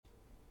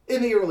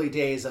In the early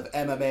days of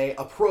MMA,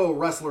 a pro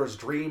wrestler's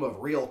dream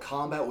of real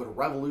combat would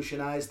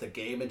revolutionize the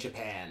game in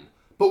Japan.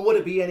 But would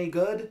it be any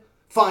good?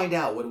 Find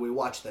out when we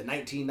watch the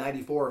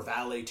 1994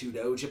 Vale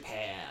Tudo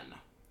Japan.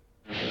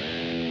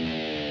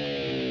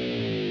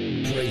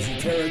 Crazy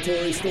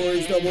territory,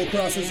 stories, double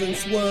crosses, and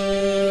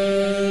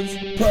swerves.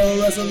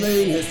 Pro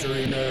wrestling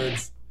history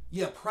nerds.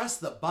 You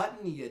pressed the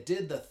button, you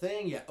did the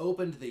thing, you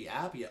opened the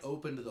app, you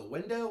opened the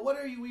window. What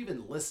are you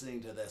even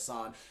listening to this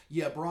on?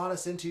 You brought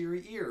us into your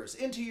ears,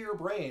 into your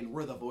brain.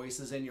 We're the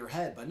voices in your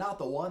head, but not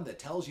the one that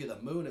tells you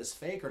the moon is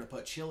fake or to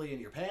put chili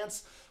in your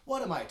pants.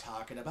 What am I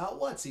talking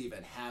about? What's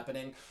even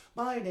happening?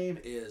 My name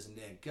is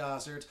Nick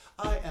Gossert.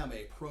 I am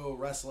a pro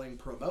wrestling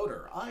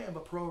promoter. I am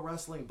a pro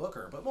wrestling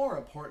booker. But more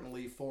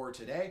importantly for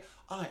today,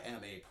 I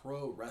am a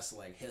pro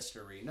wrestling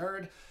history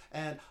nerd.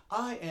 And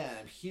I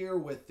am here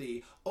with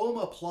the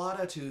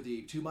omoplata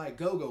to my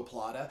go-go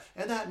plata.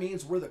 And that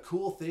means we're the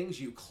cool things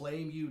you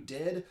claim you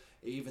did,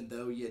 even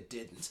though you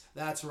didn't.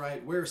 That's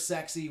right, we're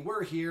sexy,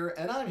 we're here,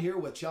 and I'm here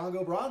with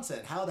Chongo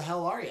Bronson. How the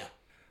hell are you?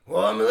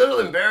 Well, I'm a little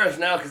embarrassed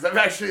now because I've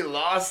actually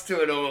lost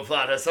to an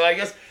omoplata. So I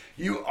guess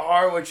you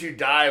are what you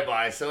die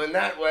by. So in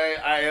that way,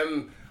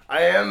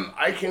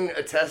 I can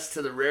attest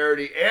to the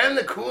rarity and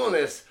the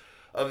coolness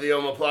of the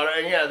omoplata.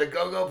 And yeah, the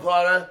go-go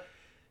plata,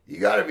 you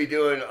got to be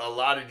doing a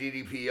lot of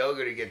DDP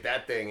yoga to get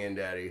that thing in,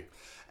 daddy.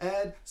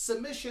 And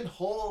submission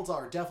holds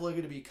are definitely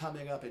going to be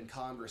coming up in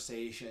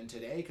conversation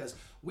today because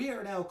we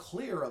are now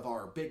clear of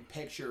our big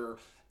picture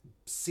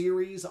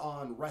series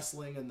on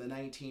wrestling in the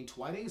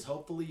 1920s.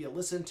 Hopefully you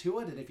listened to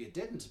it, and if you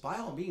didn't, by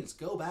all means,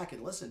 go back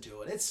and listen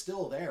to it. It's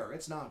still there.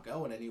 It's not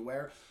going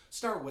anywhere.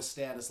 Start with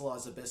Stanislaw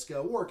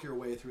Zbyszko, work your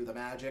way through the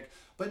magic.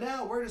 But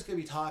now we're just going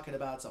to be talking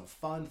about some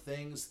fun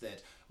things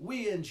that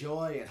we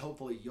enjoy, and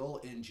hopefully you'll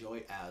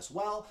enjoy as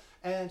well.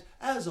 And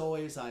as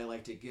always, I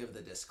like to give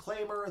the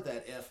disclaimer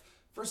that if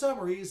for some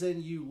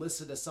reason you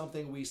listen to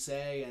something we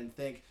say and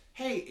think,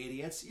 hey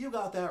idiots, you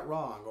got that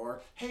wrong,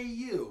 or hey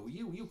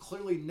you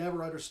clearly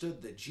never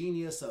understood the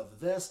genius of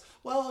this,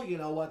 well, you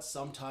know what,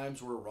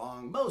 sometimes we're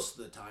wrong, most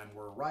of the time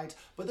we're right,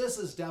 but this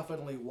is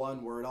definitely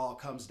one where it all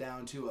comes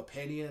down to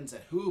opinions,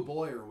 and whoo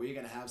boy are we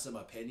going to have some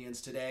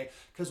opinions today,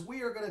 because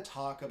we are going to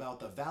talk about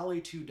the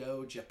Vale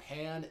Tudo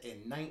Japan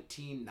in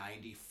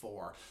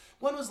 1994.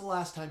 When was the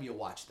last time you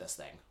watched this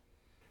thing?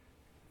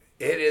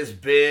 It has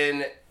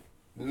been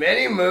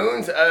many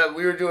moons.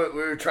 We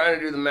were trying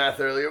to do the math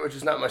earlier, which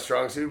is not my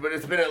strong suit, but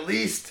it's been at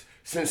least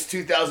since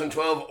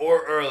 2012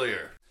 or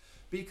earlier.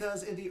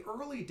 Because in the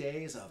early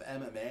days of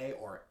MMA,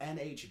 or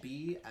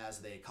NHB as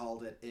they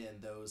called it in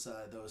those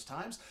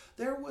times,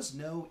 there was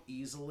no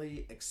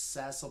easily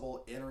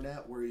accessible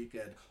internet where you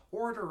could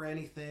order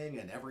anything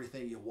and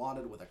everything you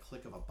wanted with a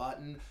click of a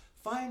button.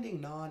 Finding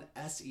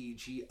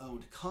non-SEG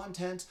owned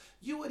content,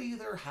 you would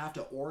either have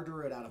to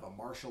order it out of a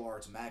martial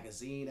arts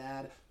magazine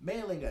ad,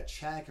 mailing a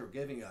check, or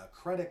giving a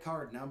credit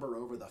card number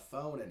over the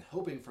phone and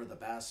hoping for the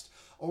best,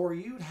 or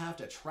you'd have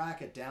to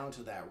track it down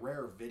to that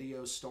rare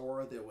video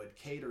store that would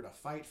cater to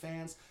fight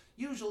fans,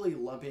 usually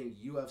lumping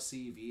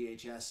UFC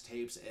VHS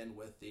tapes in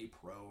with the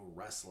pro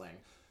wrestling.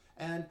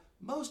 And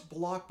most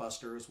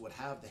blockbusters would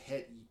have the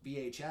hit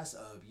VHS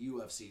of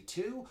UFC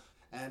 2,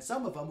 and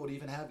some of them would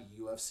even have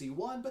UFC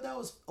 1, but that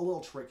was a little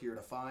trickier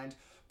to find.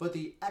 But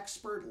the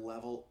expert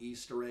level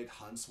Easter egg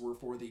hunts were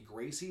for the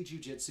Gracie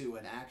Jiu-Jitsu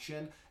in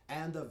Action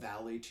and the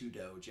Vale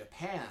Tudo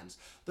Japans.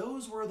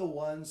 Those were the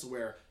ones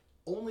where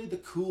only the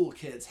cool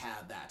kids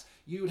had that.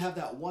 You'd have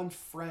that one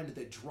friend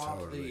that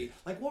dropped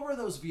what were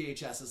those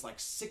VHSs, like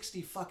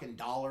 $60 fucking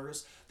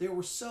dollars? They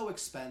were so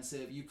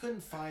expensive, you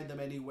couldn't find them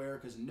anywhere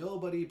because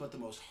nobody but the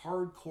most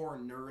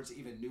hardcore nerds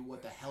even knew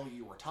what the hell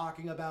you were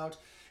talking about.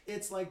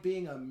 It's like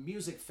being a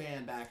music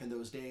fan back in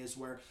those days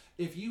where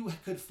if you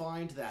could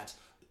find that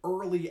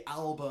early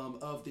album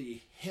of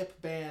the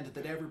hip band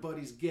that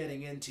everybody's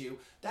getting into,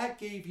 that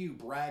gave you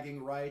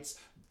bragging rights,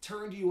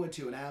 turned you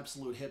into an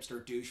absolute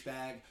hipster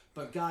douchebag,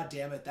 but god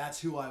damn it,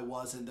 that's who I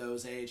was in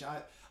those age.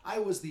 I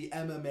was the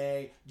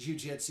MMA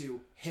jiu-jitsu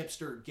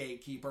hipster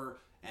gatekeeper,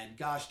 and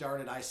gosh darn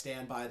it, I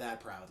stand by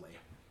that proudly.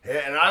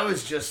 Yeah, and I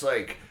was just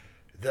like,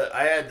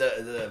 I had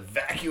the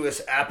vacuous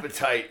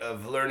appetite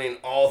of learning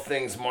all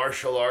things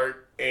martial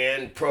art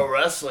and pro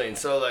wrestling.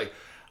 So like,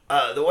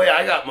 the way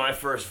I got my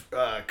first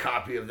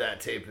copy of that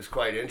tape is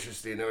quite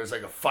interesting. There was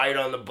like a fight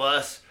on the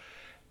bus,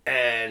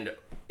 and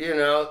you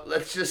know,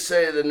 let's just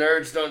say the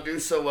nerds don't do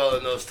so well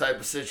in those type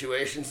of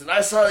situations. And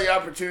I saw the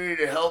opportunity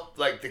to help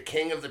like the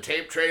king of the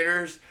tape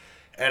traders,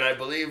 and I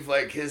believe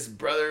like his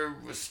brother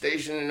was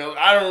stationed in,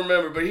 I don't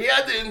remember, but he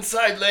had the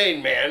inside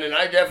lane, man. And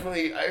I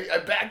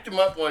backed him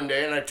up one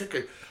day, and I took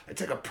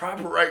a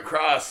proper right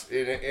cross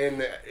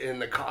in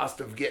the cost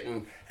of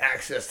getting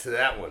access to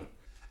that one.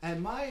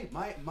 And my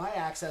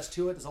access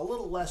to it is a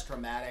little less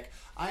dramatic.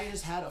 I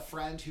just had a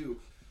friend who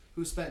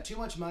spent too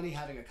much money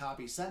having a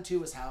copy sent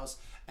to his house,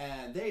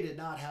 and they did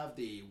not have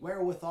the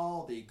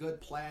wherewithal, the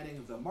good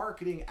planning, the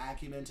marketing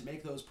acumen to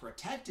make those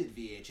protected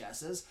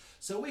VHSs,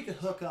 so we could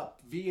hook up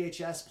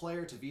VHS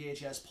player to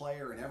VHS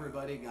player and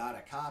everybody got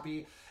a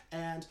copy.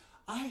 And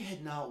I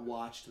had not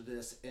watched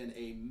this in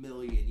a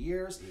million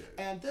years,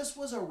 and this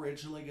was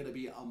originally going to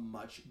be a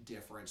much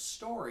different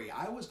story.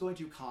 I was going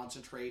to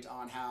concentrate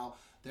on how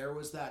there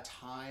was that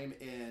time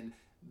in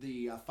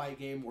the fight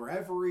game where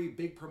every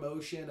big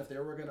promotion, if they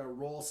were going to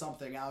roll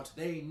something out,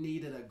 they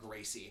needed a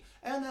Gracie.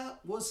 And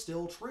that was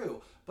still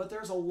true. But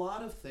there's a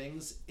lot of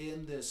things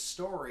in this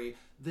story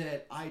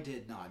that I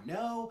did not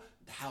know,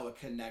 how it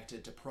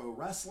connected to pro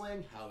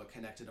wrestling, how it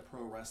connected to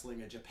pro wrestling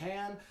in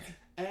Japan,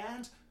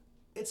 and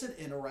it's an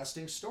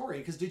interesting story.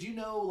 Because did you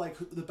know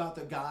about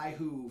the guy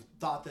who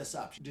thought this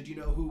up? Did you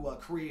know who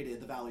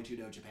created the Valley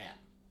Tudo Japan?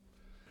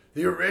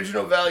 The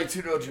original Valley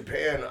Tudo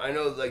Japan, I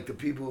know the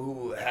people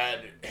who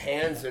had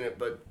hands in it,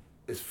 but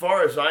as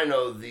far as I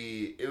know,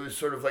 it was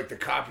sort of like the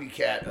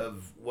copycat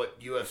of what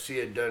UFC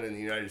had done in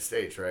the United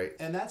States, right?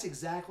 And that's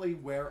exactly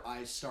where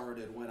I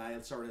started when I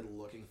started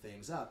looking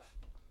things up.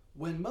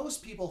 When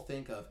most people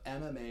think of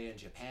MMA in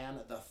Japan,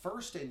 the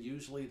first and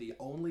usually the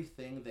only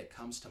thing that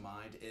comes to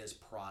mind is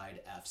Pride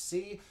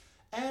FC,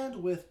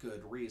 and with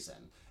good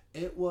reason.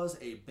 It was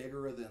a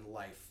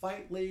bigger-than-life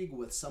fight league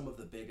with some of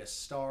the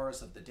biggest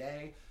stars of the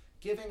day,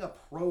 giving a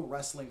pro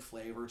wrestling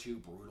flavor to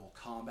brutal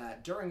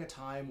combat during a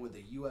time when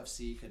the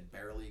UFC could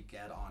barely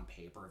get on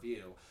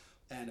pay-per-view.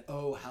 And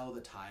oh, how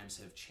the times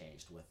have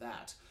changed with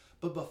that.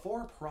 But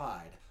before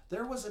Pride,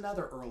 there was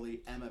another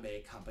early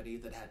MMA company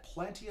that had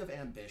plenty of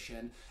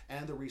ambition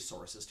and the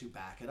resources to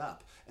back it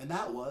up, and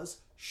that was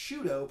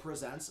Shudo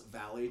Presents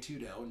Valley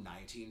Tudo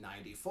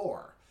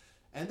 1994.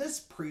 And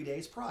this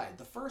predates Pride.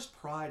 The first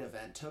Pride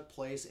event took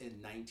place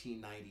in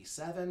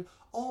 1997,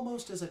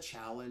 almost as a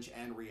challenge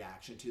and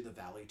reaction to the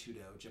Valley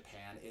Tudo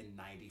Japan in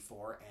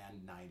 94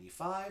 and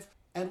 95.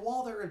 And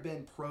while there had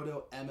been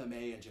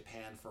proto-MMA in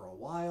Japan for a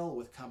while,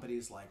 with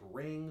companies like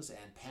Rings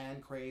and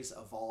Pancrase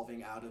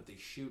evolving out of the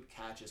shoot,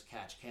 catch as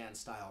catch can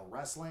style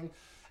wrestling,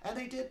 and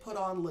they did put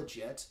on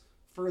legit,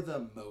 for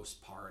the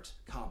most part,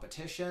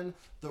 competition,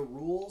 the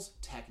rules,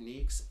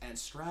 techniques, and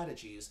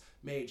strategies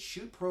made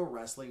Shoot Pro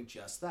Wrestling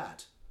just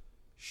that.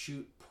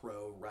 Shoot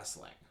Pro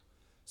Wrestling.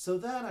 So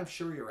then I'm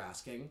sure you're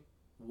asking,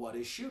 what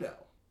is Shudo?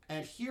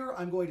 And here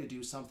I'm going to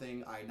do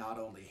something I not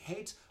only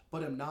hate,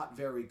 but am not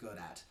very good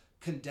at.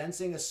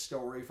 Condensing a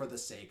story for the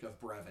sake of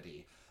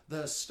brevity.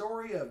 The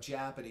story of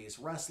Japanese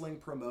wrestling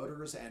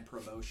promoters and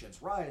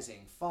promotions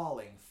rising,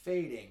 falling,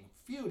 fading,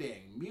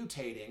 feuding,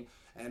 mutating,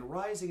 and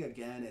rising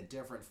again in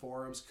different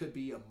forms could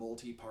be a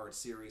multi-part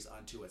series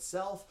unto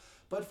itself,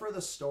 but for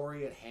the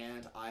story at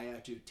hand, I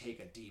have to take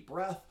a deep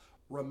breath,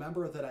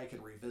 remember that I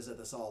can revisit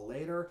this all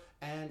later,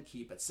 and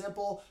keep it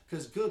simple,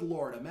 because good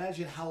lord,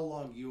 imagine how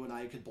long you and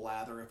I could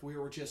blather if we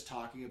were just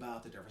talking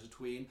about the difference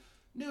between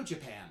New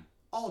Japan,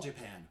 All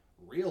Japan,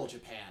 Real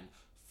Japan,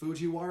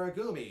 Fujiwara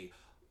Gumi,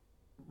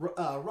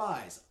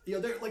 Rise.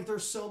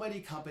 There's so many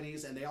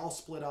companies and they all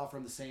split off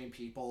from the same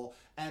people,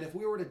 and if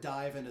we were to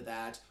dive into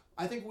that,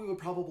 I think we would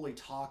probably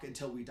talk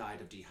until we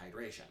died of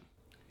dehydration.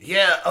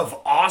 Yeah,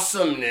 of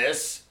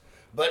awesomeness.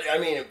 But I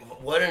mean,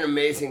 what an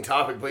amazing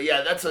topic. But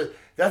yeah, that's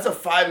a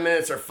 5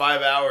 minutes or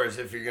 5 hours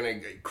if you're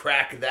gonna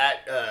crack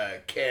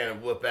that can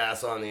of whoop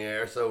ass on the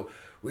air. So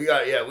we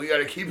got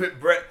to keep it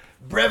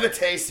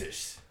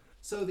brevitacious.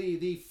 So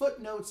the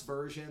footnotes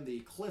version, the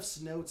Cliff's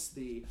Notes,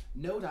 the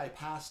note I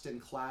passed in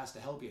class to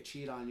help you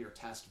cheat on your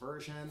test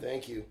version.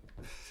 Thank you.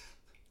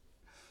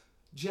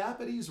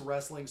 Japanese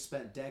wrestling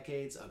spent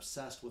decades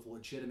obsessed with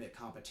legitimate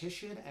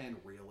competition and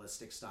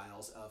realistic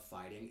styles of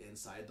fighting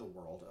inside the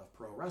world of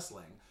pro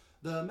wrestling.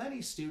 The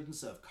many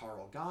students of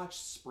Karl Gotch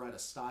spread a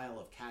style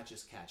of catch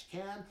as catch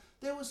can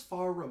that was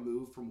far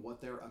removed from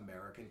what their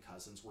American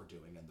cousins were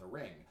doing in the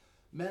ring.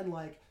 Men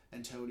like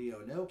Antonio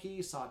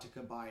Inoki sought to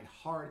combine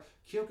hard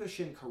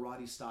Kyokushin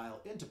karate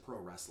style into pro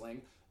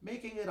wrestling,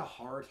 making it a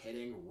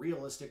hard-hitting,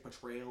 realistic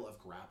portrayal of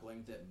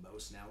grappling that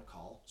most now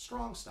call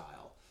strong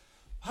style.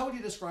 How would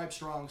you describe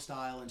strong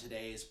style in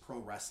today's pro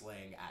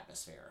wrestling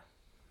atmosphere?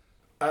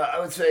 I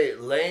would say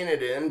laying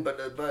it in, but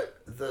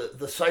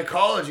the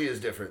psychology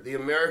is different. The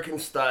American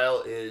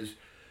style is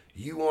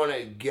you want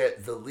to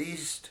get the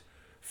least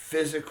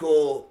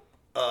physical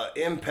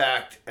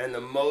impact and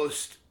the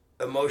most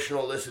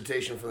emotional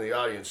elicitation from the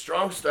audience.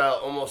 Strong style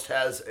almost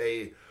has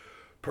a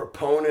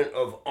proponent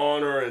of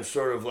honor and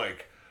sort of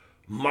like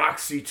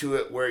moxie to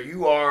it,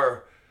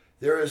 where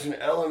there is an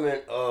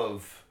element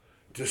of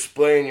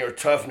displaying your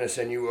toughness,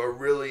 and you are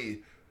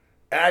really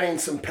adding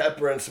some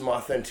pepper and some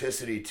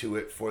authenticity to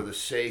it for the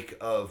sake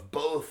of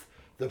both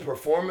the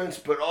performance,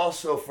 but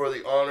also for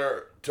the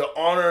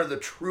honor the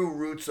true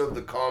roots of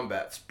the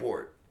combat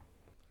sport.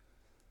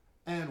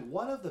 And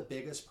one of the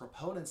biggest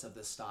proponents of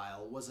this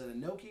style was an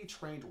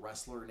Inoki-trained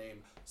wrestler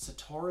named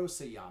Satoru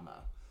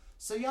Sayama.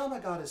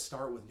 Sayama got his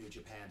start with New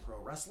Japan Pro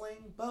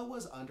Wrestling, but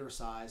was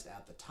undersized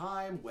at the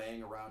time,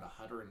 weighing around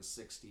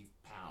 160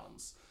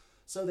 pounds.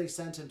 So they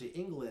sent him to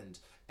England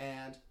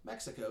and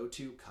Mexico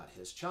to cut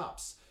his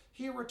chops.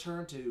 He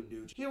returned to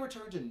New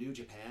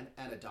Japan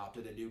and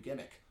adopted a new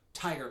gimmick,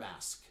 Tiger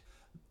Mask.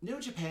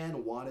 New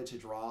Japan wanted to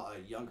draw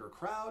a younger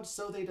crowd,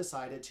 so they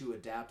decided to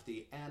adapt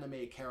the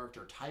anime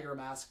character Tiger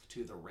Mask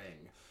to the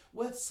ring,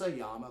 with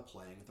Sayama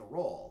playing the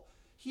role.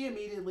 He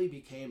immediately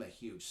became a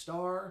huge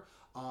star.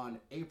 On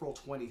April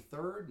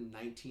 23rd,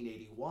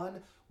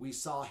 1981, we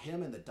saw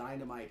him and the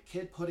Dynamite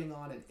Kid putting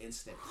on an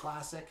instant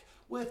classic,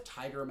 with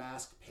Tiger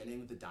Mask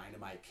pinning the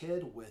Dynamite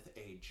Kid with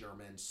a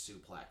German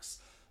suplex.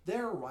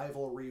 Their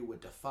rivalry would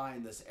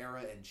define this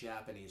era in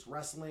Japanese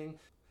wrestling,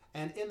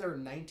 and in their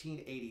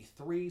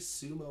 1983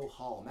 Sumo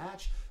Hall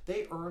match,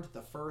 they earned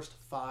the first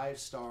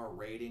 5-star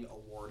rating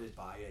awarded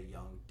by a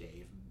young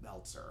Dave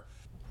Meltzer.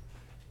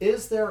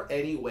 Is there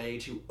any way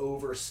to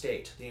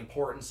overstate the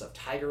importance of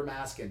Tiger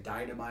Mask and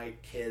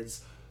Dynamite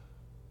Kid's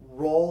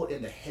role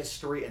in the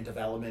history and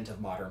development of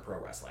modern pro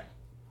wrestling?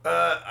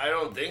 I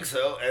don't think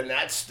so, and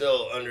that's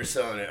still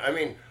underselling it. I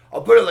mean,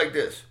 I'll put it like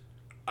this.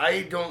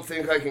 I don't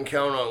think I can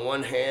count on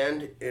one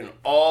hand in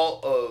all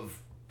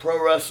of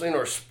pro wrestling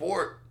or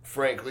sport,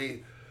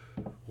 frankly,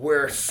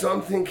 where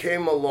something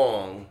came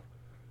along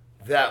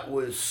that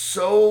was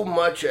so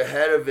much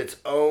ahead of its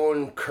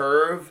own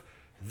curve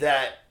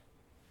that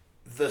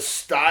the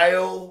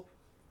style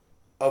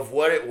of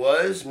what it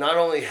was not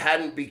only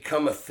hadn't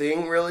become a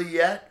thing really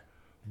yet,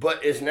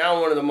 but is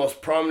now one of the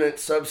most prominent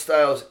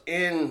sub-styles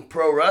in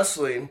pro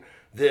wrestling.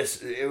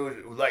 It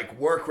was like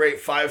work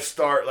rate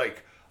 5-star,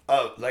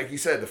 like you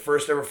said, the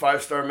first ever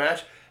 5-star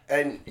match.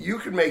 And you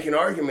could make an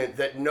argument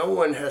that no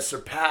one has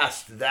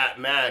surpassed that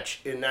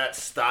match in that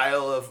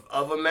style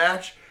of a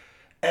match.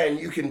 And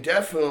you can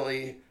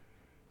definitely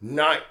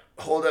not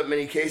hold up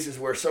many cases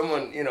where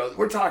someone,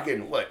 we're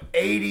talking,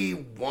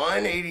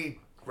 81, 80,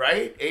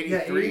 right? 83?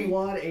 Yeah,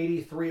 81,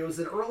 83. It was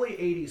an early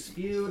 80s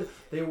feud.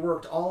 They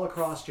worked all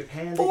across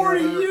Japan 40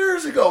 together.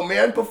 years ago,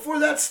 man, before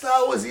that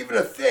style was even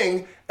a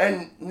thing.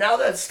 And now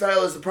that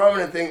style is the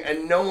prominent thing,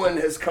 and no one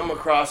has come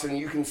across, and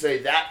you can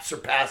say that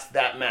surpassed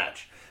that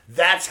match.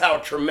 That's how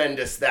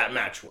tremendous that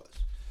match was.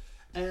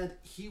 And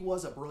he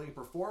was a brilliant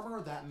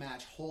performer. That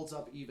match holds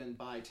up even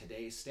by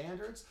today's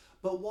standards.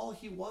 But while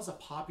he was a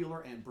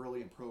popular and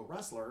brilliant pro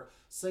wrestler,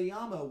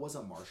 Sayama was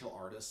a martial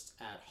artist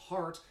at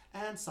heart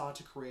and sought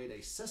to create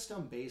a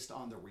system based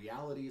on the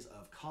realities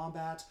of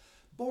combat,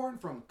 born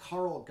from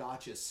Karl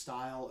Gotch's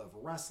style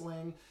of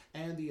wrestling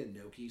and the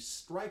Inoki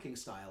striking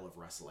style of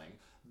wrestling.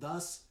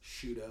 Thus,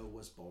 Shudo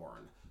was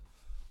born.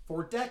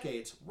 For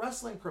decades,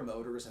 wrestling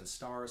promoters and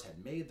stars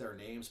had made their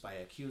names by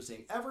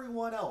accusing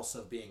everyone else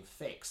of being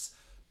fakes,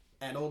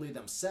 and only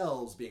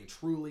themselves being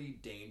truly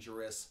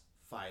dangerous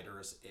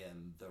fighters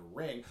in the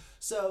ring.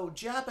 So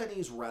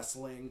Japanese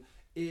wrestling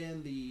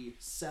in the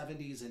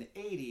 70s and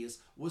 80s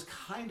was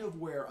kind of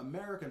where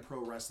American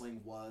pro wrestling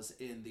was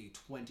in the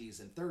 20s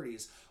and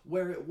 30s,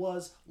 where it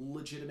was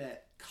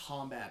legitimate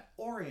combat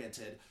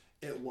oriented.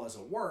 It was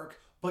a work,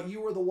 but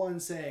you were the one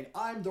saying,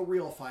 I'm the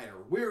real fighter.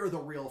 We're the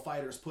real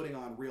fighters putting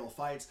on real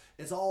fights.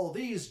 It's all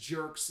these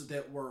jerks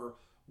that were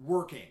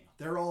working.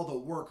 They're all the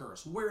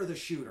workers. We're the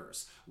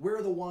shooters.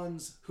 We're the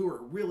ones who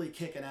are really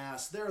kicking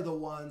ass. They're the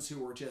ones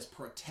who are just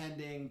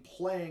pretending,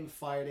 playing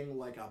fighting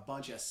like a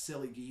bunch of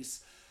silly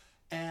geese.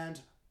 And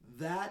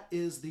that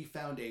is the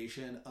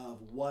foundation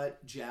of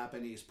what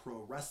Japanese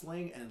pro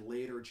wrestling and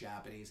later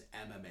Japanese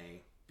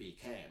MMA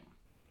became.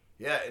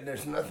 Yeah, and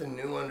there's nothing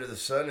new under the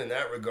sun in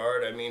that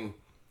regard. I mean,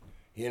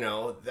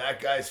 that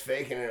guy's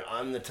faking it.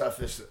 I'm the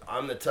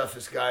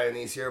toughest guy in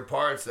these here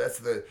parts. That's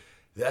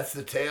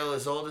the tale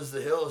as old as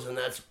the hills, and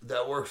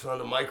that works on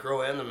the micro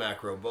and the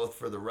macro, both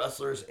for the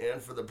wrestlers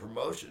and for the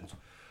promotions.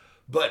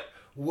 But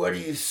what do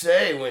you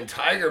say when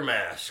Tiger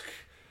Mask,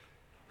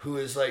 who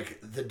is like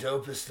the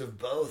dopest of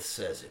both,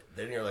 says it?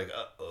 Then you're like,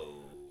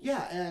 uh-oh.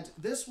 Yeah, and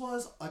this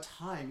was a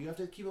time, you have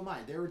to keep in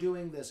mind, they were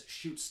doing this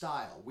shoot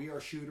style. We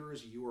are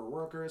shooters, you are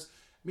workers.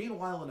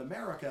 Meanwhile, in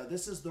America,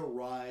 this is the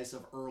rise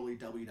of early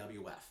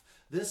WWF.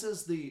 This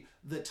is the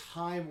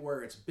time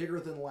where it's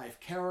bigger than life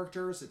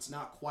characters. It's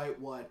not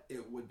quite what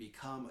it would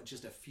become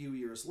just a few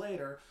years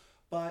later,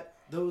 but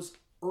those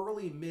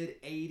early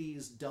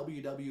mid-80s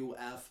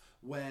WWF,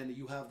 when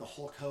you have the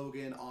Hulk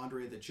Hogan,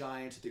 Andre the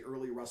Giant, the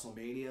early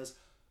WrestleManias,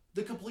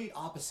 the complete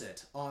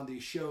opposite on the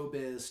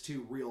showbiz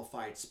to real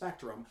fight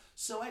spectrum.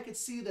 So I could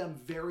see them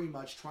very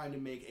much trying to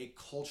make a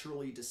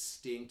culturally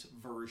distinct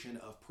version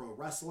of pro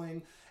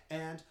wrestling,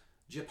 and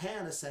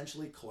Japan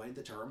essentially coined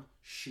the term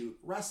shoot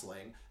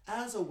wrestling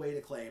as a way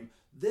to claim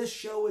this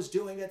show is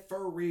doing it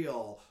for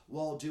real,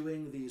 while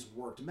doing these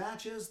worked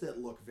matches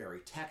that look very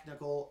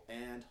technical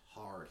and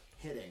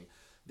hard-hitting.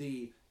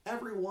 The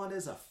everyone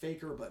is a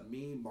faker but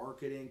me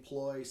marketing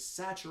ploy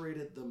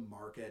saturated the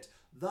market,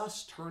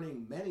 thus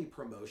turning many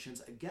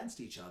promotions against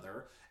each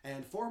other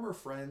and former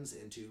friends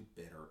into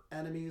bitter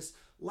enemies.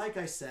 Like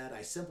I said,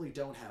 I simply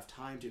don't have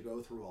time to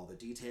go through all the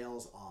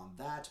details on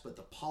that, but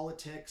the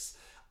politics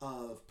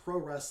of pro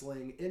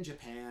wrestling in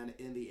Japan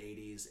in the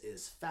 80s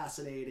is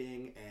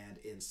fascinating and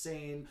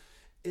insane.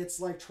 It's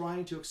like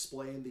trying to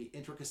explain the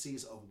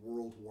intricacies of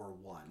World War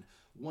I.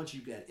 Once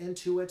you get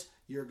into it,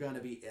 you're going to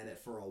be in it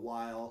for a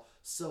while.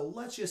 So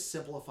let's just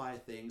simplify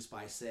things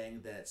by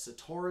saying that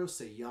Satoru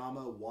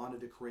Sayama wanted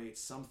to create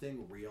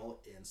something real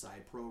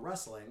inside pro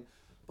wrestling,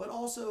 but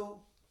also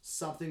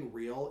something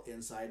real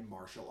inside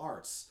martial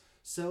arts.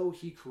 So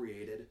he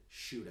created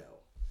Shudo.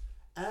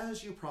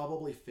 As you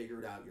probably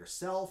figured out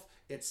yourself,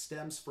 it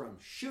stems from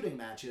shooting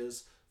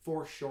matches,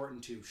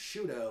 foreshortened to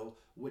Shudo,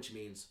 which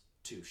means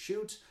to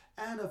shoot,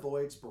 and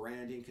avoids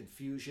branding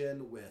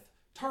confusion with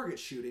target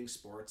shooting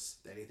sports,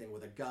 anything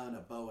with a gun, a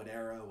bow and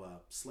arrow, a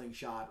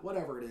slingshot,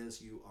 whatever it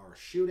is you are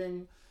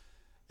shooting.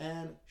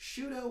 And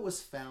Shudo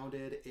was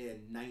founded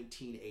in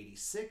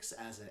 1986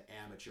 as an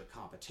amateur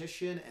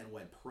competition and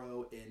went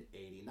pro in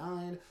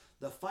 89.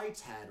 The fights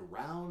had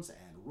rounds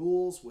and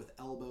rules, with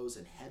elbows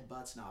and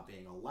headbutts not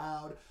being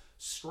allowed,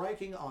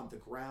 striking on the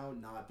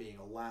ground not being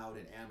allowed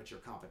in amateur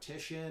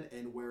competition,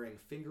 and wearing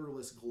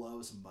fingerless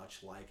gloves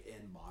much like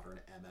in modern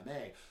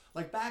MMA.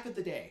 Like back in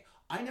the day,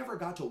 I never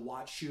got to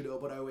watch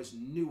Shudo, but I always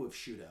knew of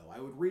Shudo. I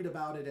would read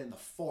about it in the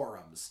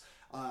forums.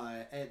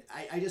 And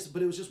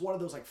but it was just one of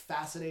those like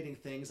fascinating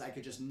things I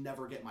could just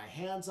never get my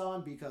hands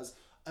on because,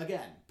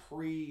 again,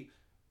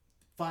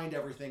 find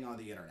everything on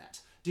the internet.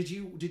 Did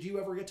you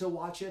ever get to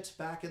watch it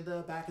back in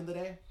the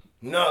day?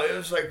 No, it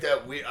was like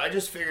that. I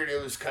just figured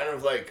it was kind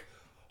of like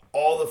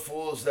all the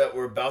fools that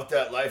were about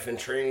that life and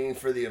training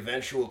for the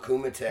eventual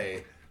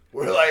Kumite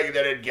were like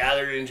that had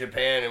gathered in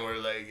Japan and were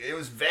like, it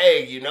was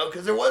vague,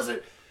 because there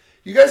wasn't.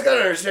 You guys gotta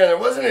understand, there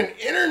wasn't an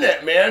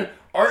internet, man.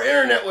 Our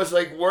internet was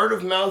like word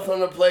of mouth on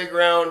the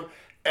playground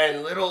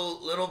and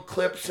little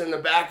clips in the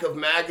back of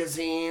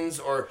magazines,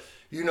 or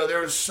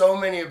there was so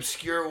many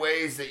obscure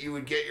ways that you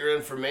would get your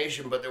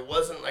information, but there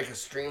wasn't like a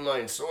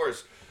streamlined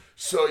source.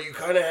 So you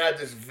kind of had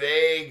this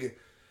vague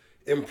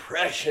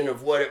impression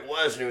of what it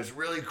was, and it was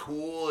really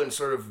cool and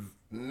sort of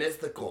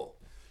mythical.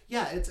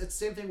 Yeah, it's the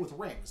same thing with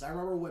Rings. I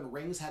remember when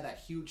Rings had that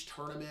huge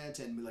tournament,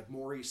 and like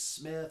Maurice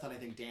Smith, and I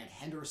think Dan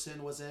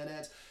Henderson was in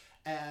it.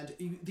 And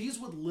these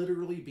would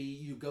literally be,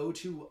 you go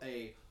to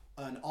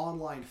an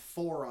online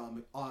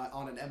forum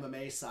on an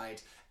MMA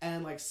site,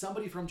 and like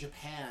somebody from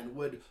Japan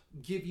would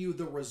give you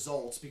the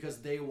results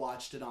because they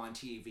watched it on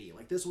TV.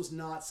 Like this was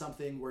not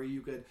something where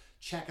you could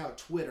check out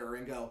Twitter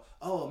and go,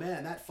 oh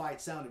man, that fight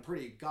sounded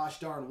pretty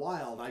gosh darn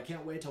wild. I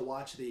can't wait to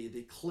watch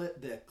the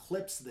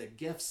clips, the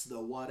GIFs, the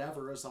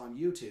whatevers on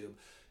YouTube.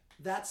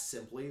 That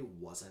simply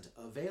wasn't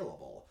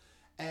available.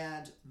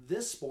 And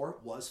this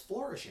sport was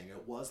flourishing.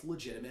 It was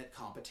legitimate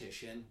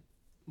competition,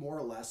 more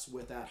or less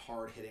with that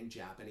hard-hitting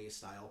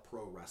Japanese-style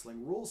pro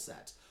wrestling rule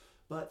set.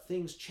 But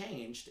things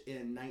changed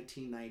in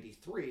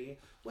 1993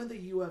 when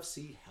the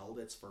UFC held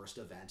its first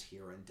event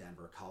here in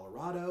Denver,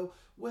 Colorado,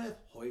 with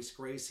Royce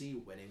Gracie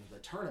winning the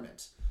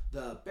tournament.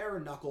 The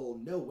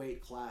bare-knuckle,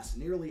 no-weight class,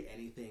 nearly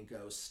anything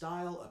goes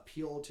style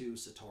appealed to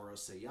Satoru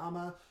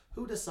Sayama,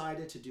 who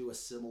decided to do a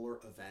similar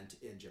event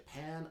in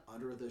Japan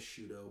under the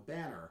Shudo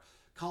banner,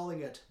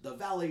 calling it the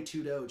Vale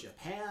Tudo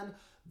Japan,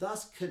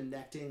 thus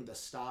connecting the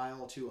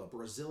style to a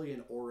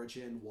Brazilian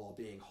origin while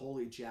being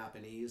wholly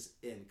Japanese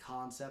in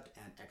concept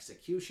and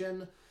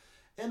execution.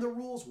 And the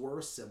rules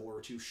were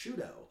similar to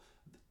Shudo.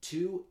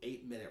 2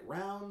 8-minute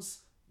rounds,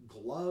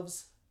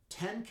 gloves,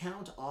 10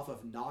 count off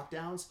of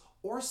knockdowns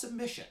or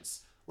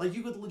submissions. Like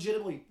you could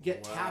legitimately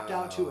get tapped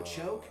out to a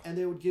choke and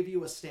they would give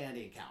you a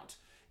standing count.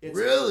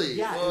 Really?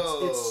 Yeah,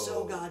 it's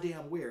so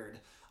goddamn weird.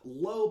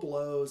 Low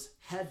blows,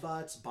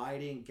 headbutts,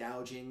 biting,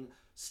 gouging,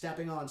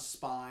 stepping on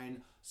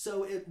spine.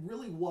 So it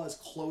really was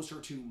closer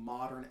to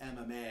modern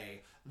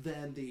MMA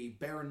than the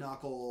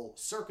bare-knuckle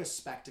circus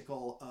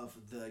spectacle of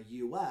the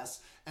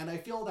US. And I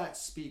feel that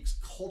speaks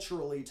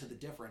culturally to the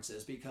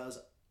differences because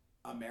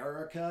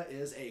America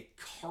is a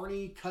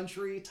carny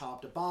country,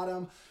 top to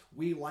bottom.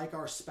 We like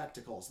our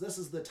spectacles. This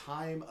is the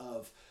time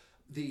of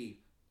the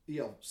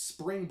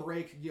spring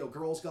break,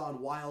 Girls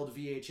Gone Wild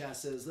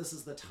VHSs. This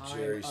is the time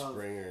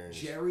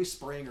Jerry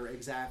Springer,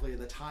 exactly.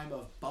 The time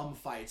of bum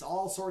fights,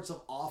 all sorts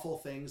of awful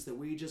things that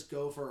we just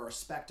go for our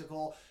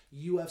spectacle.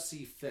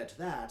 UFC fit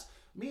that.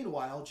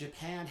 Meanwhile,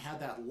 Japan had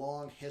that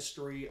long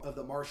history of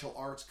the martial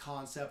arts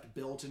concept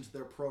built into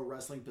their pro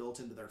wrestling,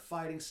 built into their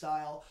fighting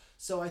style.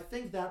 So I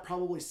think that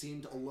probably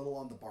seemed a little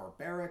on the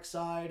barbaric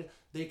side.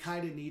 They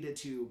kind of needed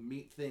to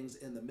meet things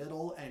in the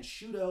middle, and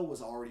Shudo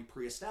was already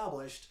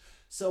pre-established.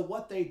 So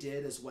what they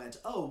did is went,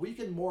 we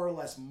can more or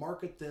less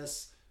market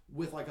this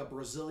with like a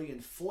Brazilian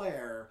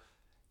flair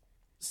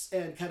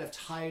and kind of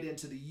tie it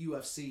into the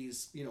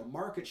UFC's,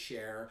 market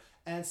share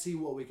and see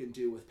what we can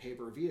do with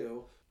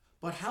pay-per-view.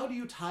 But how do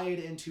you tie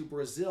it into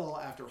Brazil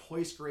after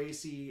Royce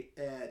Gracie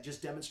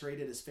just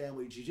demonstrated his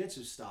family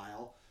jiu-jitsu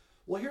style?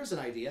 Well, here's an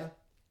idea.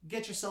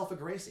 Get yourself a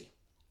Gracie.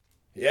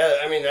 Yeah,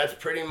 I mean, that's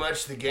pretty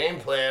much the game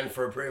plan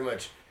for pretty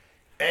much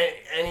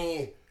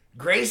any...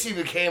 Gracie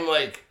became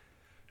like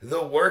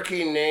the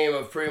working name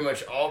of pretty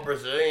much all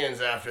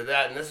Brazilians after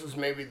that, and this was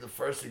maybe the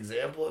first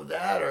example of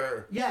that,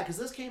 or? Yeah, because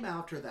this came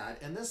after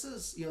that, and this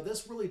is,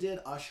 this really did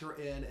usher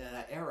in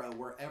an era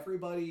where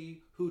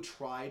everybody who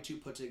tried to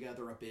put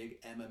together a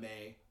big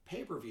MMA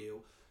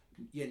pay-per-view,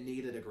 you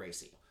needed a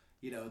Gracie.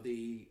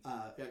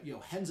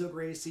 Renzo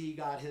Gracie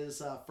got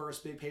his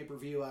first big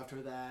pay-per-view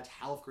after that,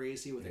 Ralph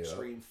Gracie with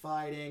Extreme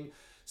Fighting.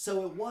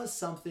 So it was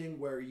something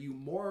where you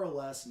more or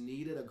less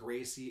needed a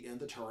Gracie in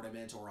the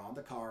tournament or on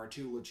the card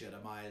to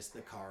legitimize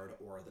the card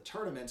or the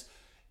tournament.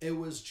 It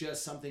was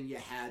just something you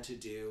had to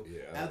do.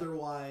 Yeah.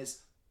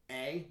 Otherwise,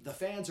 the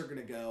fans are going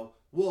to go,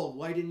 well,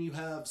 why didn't you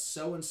have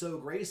so-and-so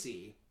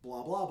Gracie?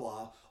 Blah, blah,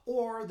 blah.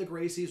 Or the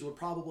Gracies would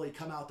probably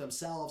come out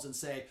themselves and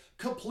say,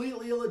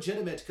 completely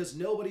illegitimate because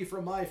nobody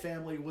from my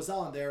family was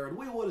on there and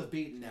we would have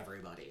beaten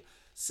everybody.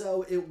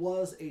 So it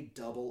was a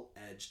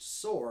double-edged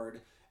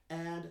sword.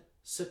 And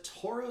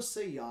Satoru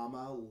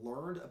Sayama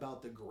learned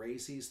about the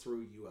Gracies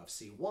through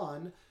UFC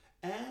 1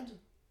 and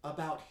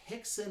about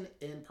Rickson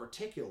in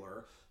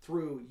particular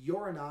through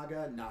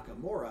Yorinaga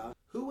Nakamura,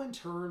 who in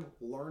turn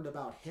learned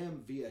about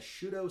him via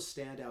Shudo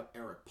standout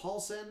Eric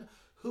Paulson,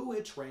 who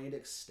had trained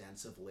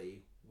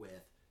extensively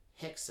with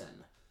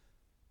Rickson.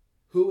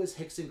 Who is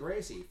Rickson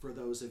Gracie? For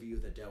those of you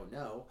that don't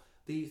know,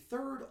 the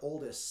third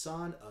oldest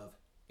son of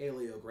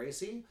Helio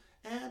Gracie,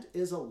 and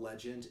is a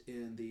legend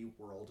in the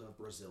world of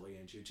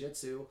Brazilian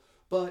Jiu-Jitsu.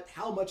 But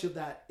how much of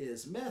that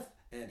is myth,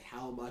 and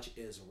how much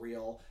is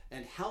real,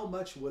 and how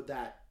much would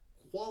that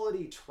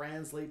quality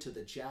translate to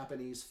the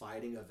Japanese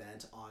fighting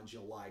event on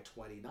July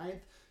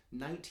 29th,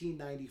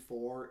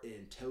 1994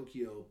 in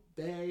Tokyo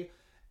Bay,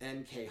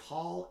 NK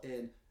Hall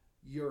in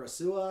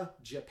Urasawa,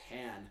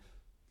 Japan.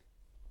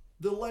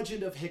 The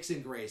legend of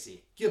Rickson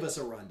Gracie. Give us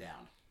a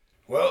rundown.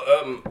 Well,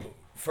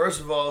 first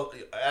of all,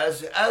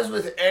 as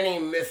with any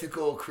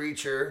mythical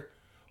creature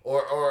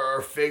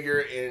or figure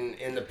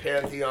in the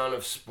pantheon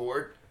of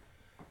sport,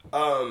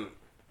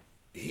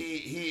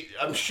 he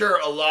I'm sure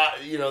a lot,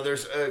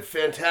 there's a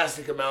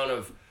fantastic amount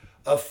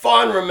of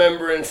fond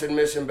remembrance and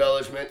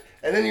misembellishment,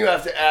 and then you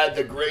have to add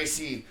the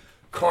Gracie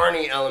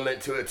Carney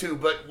element to it too.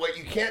 But what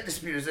you can't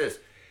dispute is this: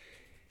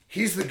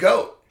 he's the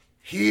GOAT.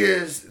 He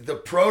is the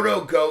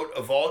proto-GOAT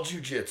of all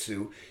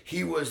jiu-jitsu.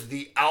 He was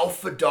the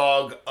alpha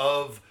dog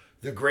of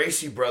the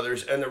Gracie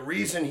brothers, and the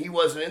reason he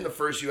wasn't in the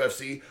first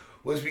UFC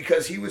was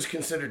because he was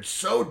considered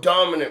so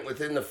dominant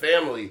within the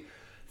family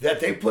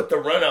that they put the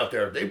run out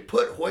there. They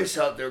put Royce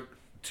out there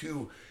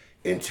to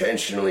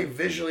intentionally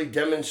visually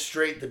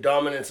demonstrate the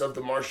dominance of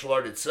the martial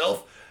art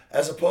itself,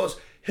 as opposed,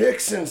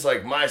 Rickson's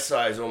like my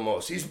size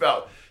almost. He's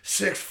about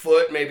 6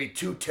 foot, maybe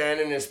 210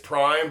 in his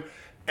prime,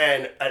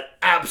 and an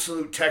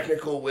absolute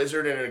technical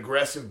wizard and an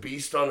aggressive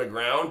beast on the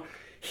ground.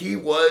 He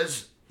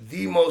was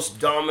the most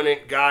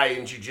dominant guy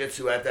in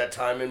jiu-jitsu at that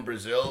time in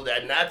Brazil,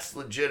 and that's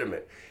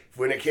legitimate.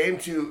 When it came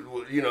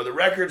to, the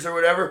records or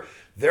whatever,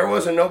 there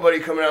wasn't nobody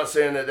coming out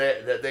saying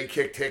that they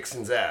kicked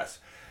Rickson's ass.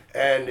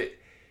 And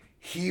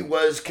he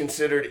was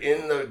considered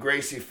in the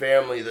Gracie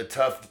family the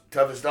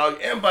toughest dog.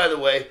 And by the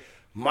way,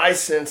 my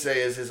sensei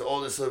is his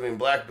oldest living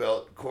black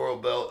belt, coral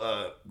belt,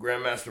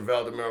 Grandmaster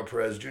Valdemiro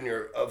Perez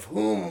Jr., of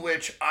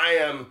which I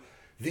am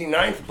the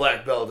 9th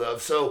black belt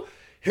of. So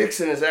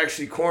Rickson has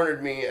actually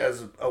cornered me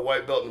as a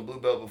white belt and a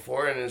blue belt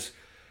before, and is,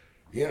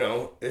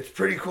 it's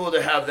pretty cool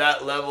to have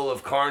that level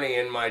of Carney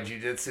in my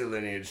jiu-jitsu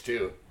lineage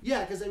too.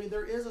 Yeah, because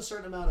there is a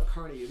certain amount of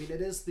Carney. It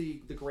is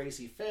the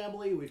Gracie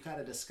family. We've kind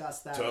of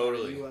discussed that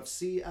totally. in the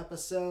UFC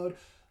episode.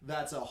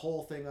 That's a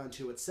whole thing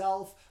unto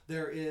itself.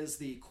 There is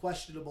the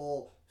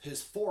questionable,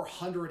 his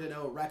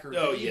 400-0 record.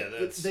 Oh,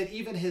 that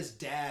even his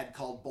dad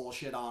called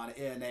bullshit on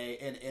in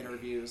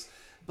interviews.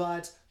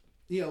 But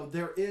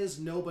there is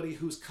nobody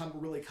who's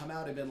come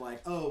out and been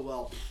like, oh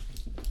well,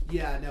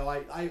 yeah, no,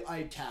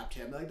 I tapped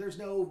him. Like, there's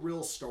no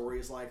real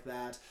stories like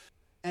that.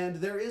 And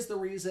there is the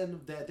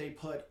reason that they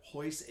put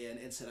Royce in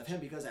instead of him,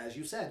 because as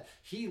you said,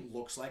 he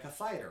looks like a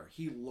fighter.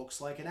 He looks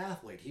like an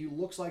athlete. He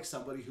looks like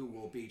somebody who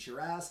will beat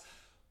your ass.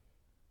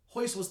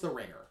 Royce was the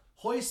ringer.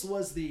 Royce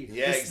was the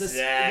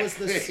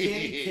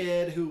skinny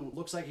kid who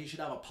looks like he should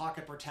have a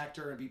pocket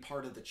protector and be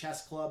part of the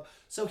chess club.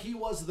 So he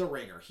was the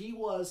ringer. He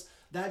was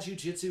that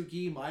jiu-jitsu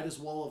gi might as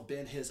well have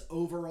been his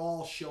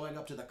overall showing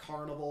up to the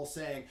carnival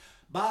saying,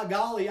 by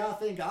golly, I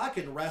think I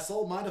can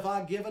wrestle. Mind if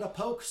I give it a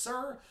poke,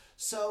 sir?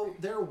 So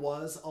there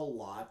was a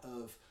lot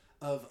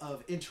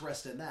of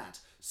interest in that.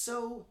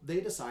 So they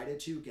decided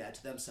to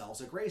get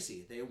themselves a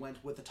Gracie. They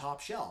went with the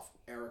top shelf.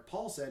 Eric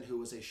Paulson, who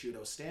was a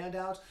Shudo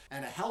standout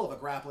and a hell of a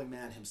grappling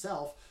man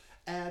himself,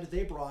 and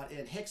they brought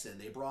in Rickson.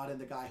 They brought in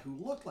the guy who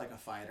looked like a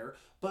fighter,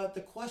 but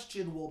the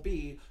question will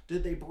be,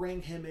 did they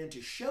bring him in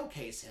to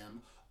showcase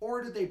him,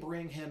 or did they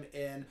bring him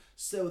in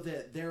so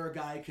that their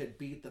guy could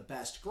beat the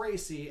best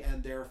Gracie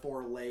and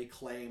therefore lay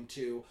claim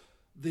to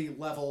the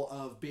level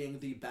of being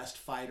the best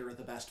fighter,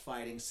 the best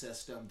fighting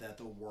system that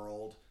the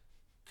world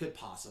could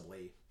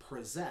possibly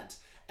present?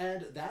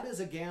 And that is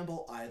a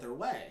gamble either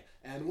way.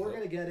 And we're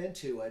going to get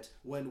into it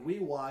when we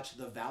watch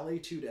the Vale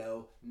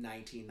Tudo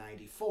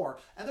 1994.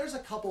 And there's a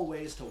couple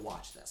ways to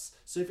watch this.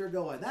 So if you're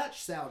going, that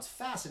sounds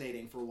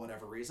fascinating for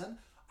whatever reason,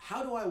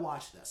 how do I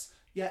watch this?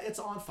 Yeah, it's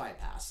on Fight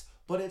Pass,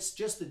 but it's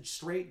just the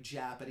straight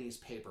Japanese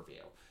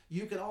pay-per-view.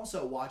 You can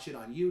also watch it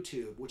on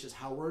YouTube, which is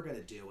how we're going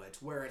to do it,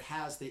 where it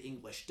has the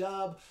English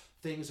dub,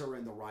 things are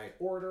in the right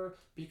order,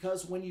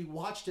 because when you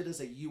watched it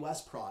as a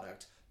US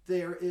product,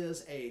 there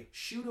is a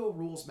Shudo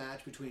rules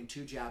match between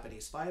two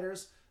Japanese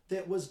fighters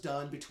that was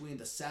done between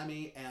the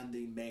semi and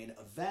the main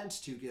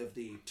event to give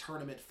the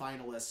tournament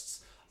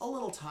finalists a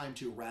little time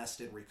to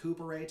rest and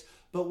recuperate.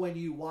 But when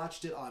you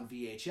watched it on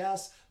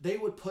VHS, they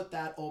would put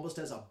that almost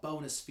as a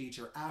bonus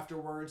feature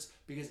afterwards,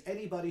 because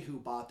anybody who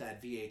bought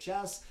that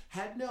VHS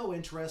had no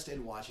interest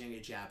in watching a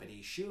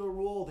Japanese shooter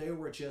rule. They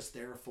were just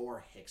there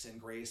for Rickson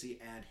Gracie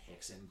and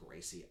Rickson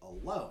Gracie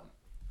alone.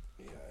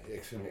 Yeah,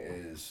 Rickson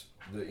is,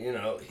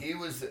 he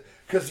was,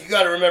 because you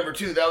got to remember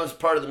too, that was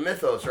part of the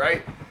mythos,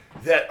 right?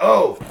 That,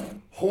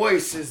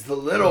 Hoist is the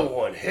little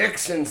one.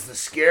 Rickson's the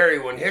scary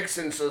one.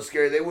 Rickson's so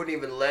scary they wouldn't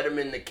even let him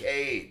in the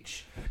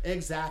cage.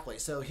 Exactly.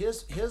 So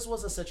his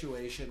was a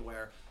situation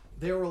where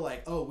they were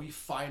like, "Oh, we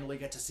finally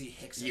get to see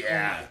Rickson.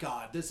 Yeah. Oh my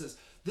God, this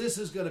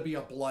is going to be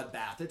a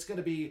bloodbath. It's going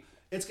to be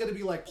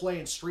like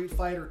playing Street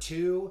Fighter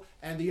 2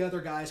 and the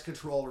other guy's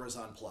controller is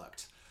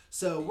unplugged."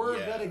 So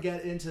we're going to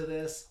get into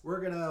this.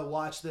 We're going to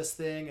watch this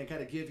thing and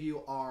kind of give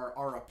you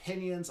our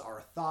opinions,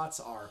 our thoughts,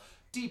 our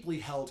deeply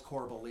held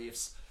core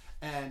beliefs.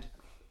 And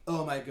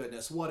oh my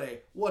goodness, what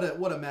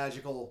a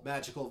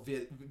magical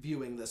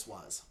viewing this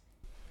was.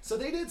 So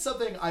they did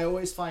something I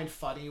always find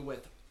funny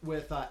with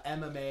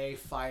MMA,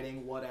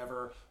 fighting,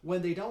 whatever.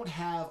 When they don't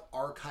have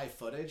archive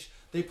footage,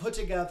 they put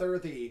together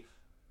it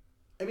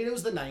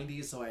was the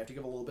 90s, so I have to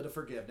give a little bit of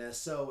forgiveness.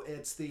 So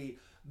it's the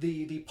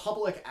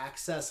public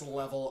access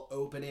level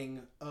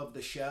opening of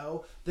the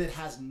show that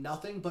has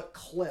nothing but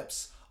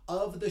clips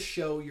of the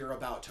show you're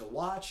about to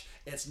watch.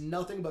 It's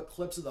nothing but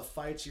clips of the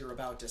fights you're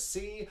about to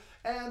see,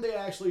 and they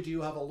actually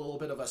do have a little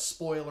bit of a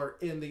spoiler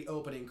in the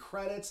opening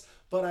credits,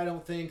 but I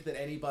don't think that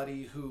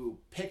anybody who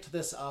picked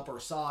this up or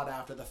saw it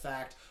after the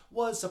fact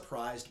was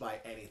surprised by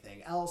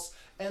anything else.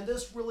 And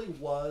this really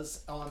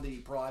was, on the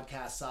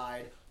broadcast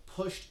side,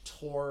 pushed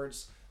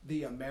towards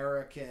the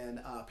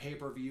American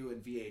pay-per-view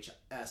and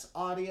VHS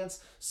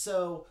audience.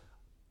 So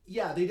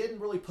yeah, they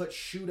didn't really put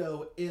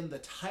Shudo in the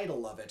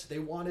title of it. They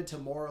wanted to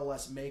more or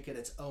less make it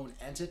its own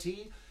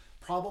entity,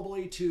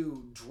 probably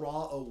to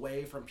draw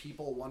away from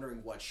people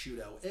wondering what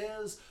Shudo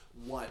is,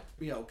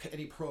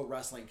 any pro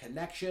wrestling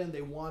connection.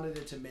 They wanted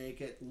it to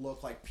make it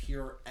look like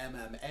pure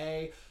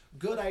MMA.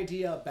 Good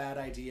idea, bad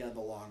idea in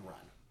the long run.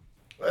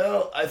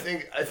 Well, I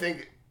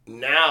think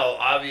now,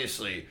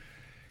 obviously,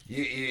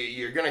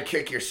 you're gonna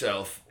kick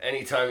yourself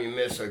anytime you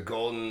miss a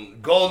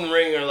golden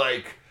ring or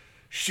like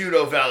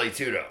Shudo Valley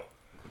Tudo.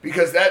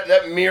 Because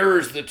that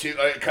mirrors the two,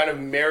 it kind of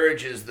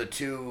marriages the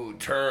two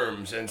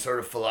terms and sort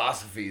of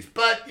philosophies.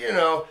 But,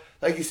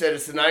 like you said,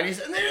 it's the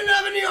 90s, and they didn't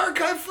have any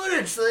archive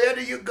footage, so they had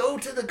to go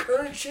to the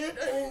current shit.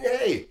 I mean,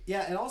 hey.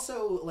 Yeah, and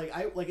also,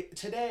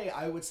 today,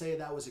 I would say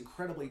that was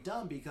incredibly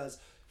dumb because,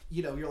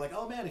 you're like,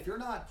 oh man, if you're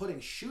not putting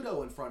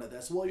Shudo in front of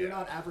this, well, you're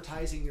not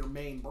advertising your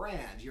main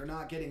brand. You're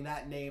not getting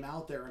that name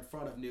out there in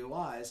front of new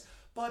eyes.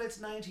 But it's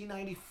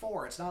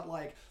 1994. It's not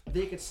like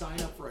they could sign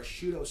up for a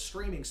Shudo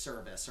streaming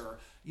service or,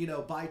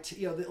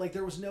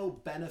 there was no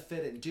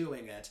benefit in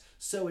doing it.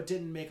 So it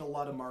didn't make a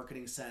lot of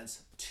marketing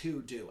sense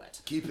to do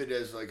it. Keep it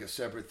as like a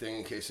separate thing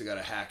in case they got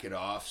to hack it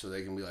off so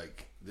they can be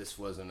like, this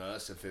wasn't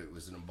us if it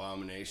was an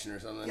abomination or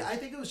something. Yeah, I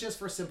think it was just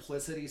for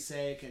simplicity's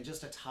sake and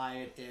just to tie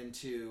it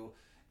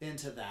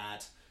into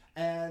that.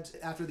 And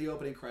after the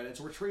opening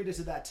credits, we're treated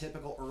to that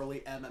typical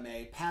early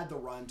MMA, pad the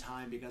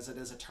runtime because it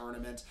is a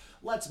tournament.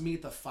 Let's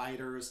meet the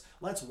fighters.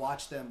 Let's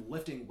watch them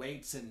lifting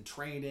weights and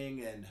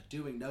training and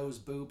doing nose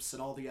boops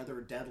and all the other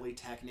deadly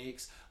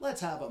techniques.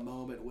 Let's have a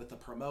moment with the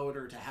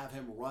promoter to have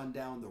him run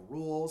down the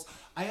rules.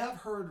 I have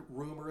heard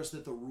rumors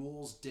that the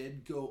rules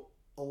did go,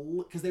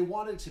 because they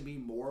wanted it to be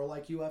more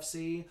like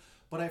UFC,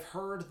 but I've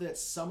heard that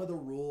some of the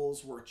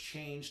rules were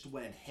changed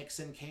when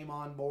Rickson came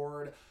on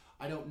board.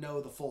 I don't know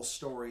the full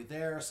story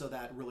there, so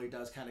that really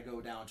does kind of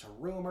go down to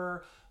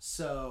rumor.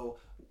 So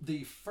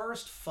the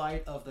first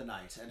fight of the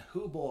night, and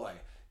hoo boy,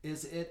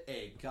 is it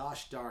a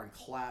gosh darn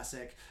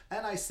classic.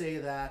 And I say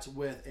that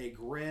with a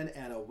grin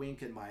and a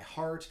wink in my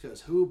heart, because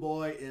hoo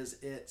boy, is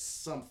it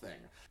something.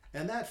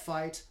 And that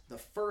fight, the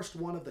first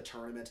one of the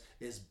tournament,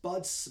 is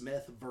Bud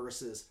Smith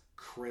versus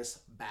Chris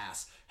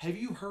Bass. Have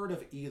you heard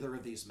of either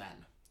of these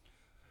men?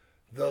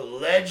 The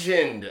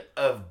legend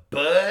of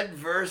Bud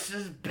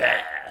versus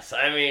Bass.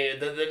 I mean,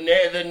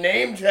 the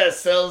name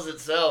test sells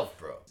itself,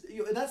 bro.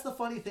 That's the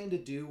funny thing to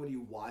do when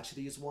you watch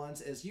these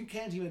ones, is you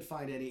can't even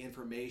find any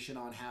information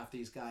on half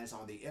these guys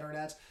on the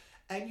internet.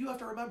 And you have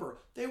to remember,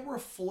 they were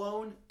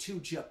flown to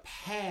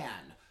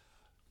Japan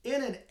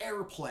in an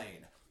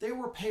airplane. They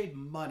were paid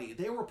money.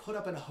 They were put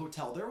up in a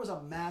hotel. There was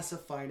a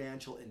massive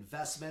financial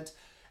investment.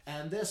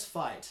 And this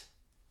fight,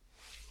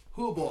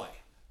 hoo boy,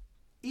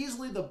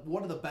 easily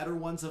one of the better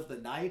ones of the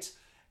night,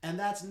 and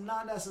that's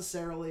not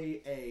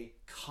necessarily a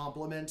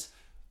compliment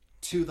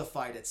to the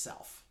fight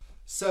itself.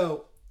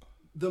 So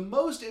the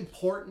most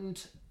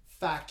important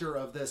factor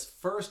of this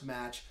first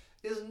match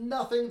is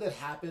nothing that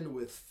happened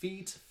with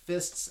feet,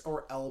 fists,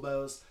 or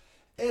elbows.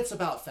 It's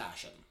about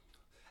fashion.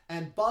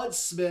 And Bud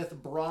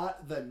Smith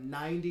brought the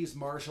 90s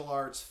martial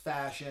arts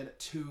fashion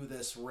to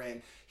this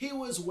ring. He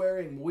was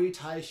wearing Muay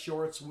Thai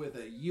shorts with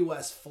a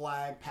US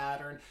flag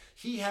pattern.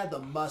 He had the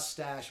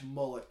mustache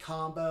mullet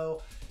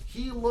combo.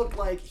 He looked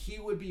like he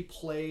would be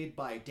played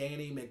by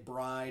Danny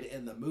McBride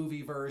in the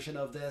movie version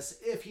of this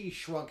if he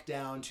shrunk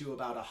down to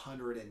about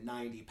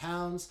 190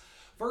 pounds,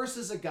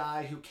 versus a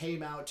guy who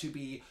came out to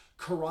be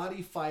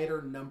Karate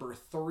Fighter number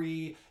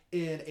 3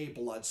 in a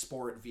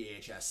Bloodsport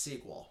VHS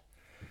sequel.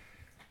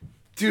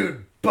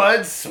 Dude,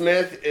 Bud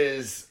Smith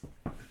is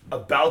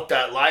about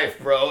that life,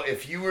 bro.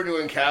 If you were to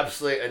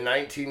encapsulate a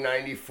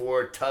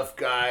 1994 tough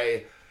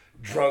guy,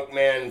 drunk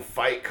man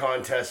fight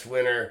contest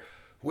winner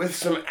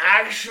with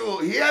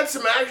he had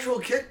some actual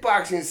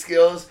kickboxing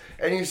skills,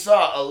 and you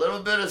saw a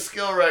little bit of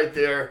skill right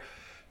there,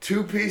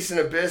 2-piece and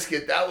a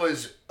biscuit. That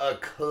was a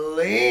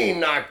clean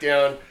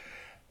knockdown.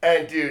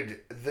 And dude,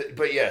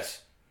 but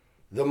yes,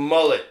 the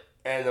mullet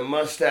and the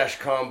mustache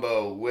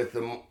combo with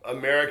the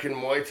American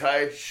Muay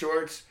Thai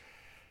shorts.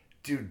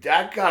 Dude,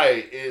 that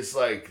guy is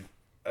like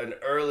an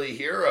early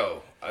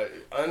hero,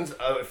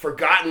 a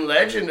forgotten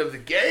legend of the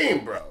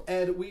game, bro.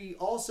 And we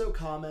also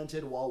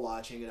commented while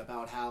watching it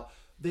about how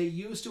they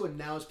used to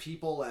announce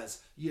people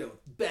as,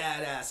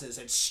 badasses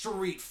and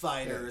street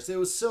fighters. It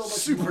was so much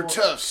super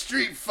tough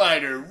street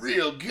fighter,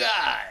 real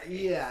guy.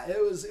 Yeah,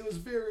 it was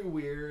very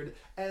weird.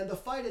 And the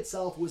fight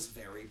itself was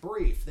very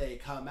brief. They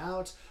come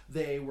out,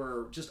 they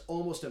were just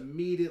almost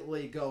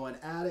immediately going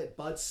at it.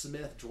 Bud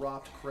Smith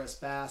dropped Chris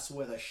Bass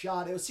with a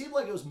shot. It seemed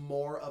like it was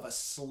more of a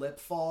slip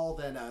fall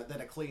than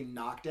a clean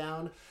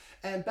knockdown.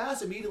 And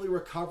Bass immediately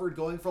recovered,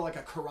 going for like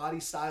a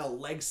karate-style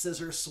leg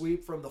scissor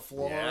sweep from the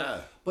floor.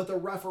 Yeah. But the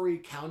referee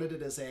counted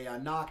it as a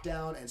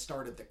knockdown and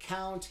started the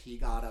count. He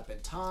got up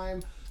in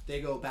time. They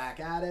go back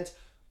at it.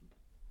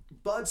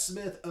 Bud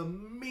Smith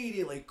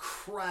immediately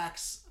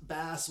cracks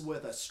Bass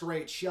with a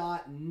straight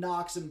shot,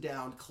 knocks him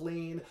down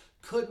clean,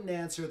 couldn't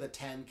answer the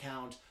 10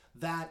 count.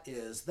 That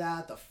is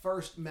that. The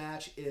first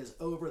match is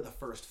over. The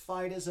first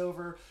fight is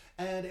over.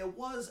 And it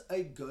was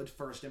a good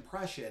first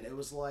impression. It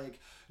was like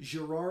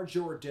Gerard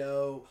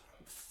Jordeau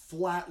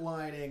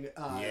flatlining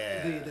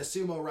the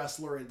sumo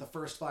wrestler in the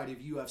first fight of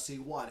UFC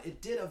 1.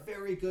 It did a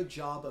very good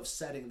job of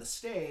setting the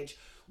stage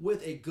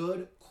with a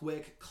good,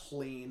 quick,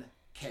 clean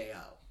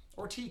KO.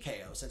 Or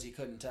TKO, since he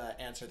couldn't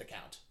answer the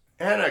count.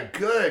 And a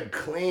good,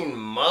 clean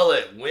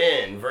mullet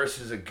win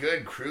versus a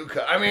good crew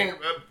cut. I mean,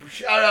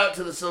 shout out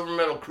to the silver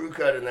medal crew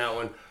cut in that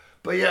one.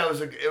 But yeah,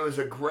 it was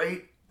a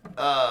great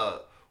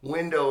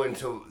window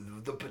into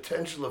the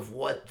potential of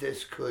what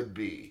this could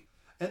be.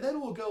 And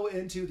then we'll go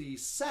into the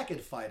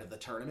second fight of the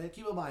tournament.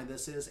 Keep in mind,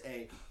 this is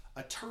a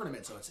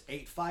tournament, so it's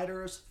 8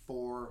 fighters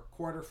for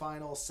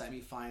quarterfinal,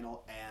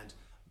 semifinal, and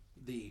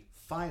the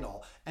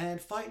final.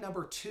 And fight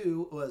number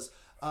 2 was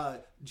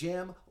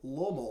Jam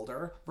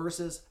Lomolder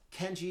versus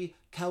Kenji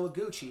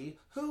Kawaguchi,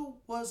 who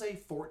was a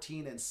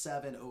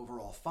 14-7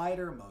 overall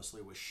fighter,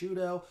 mostly with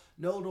Shudo.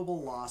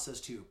 Notable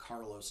losses to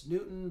Carlos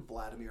Newton,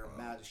 Vladimir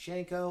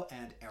Matushenko,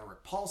 and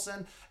Eric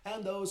Paulson,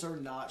 and those are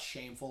not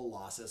shameful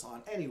losses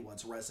on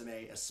anyone's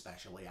resume,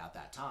 especially at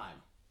that time.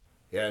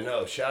 Yeah,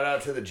 no, shout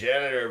out to the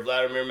janitor,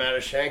 Vladimir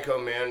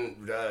Matushenko,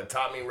 man.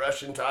 Taught me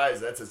Russian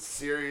ties. That's a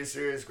serious,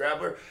 serious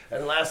grappler.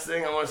 And the last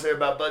thing I want to say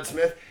about Bud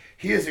Smith,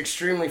 he is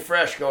extremely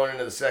fresh going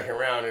into the second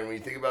round. And when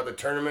you think about the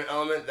tournament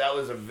element, that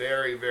was a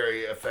very,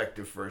 very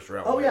effective first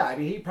round. Oh, yeah. I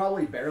mean, he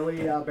probably barely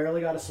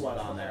got a sweat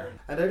on there.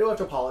 And I do have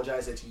to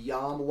apologize. It's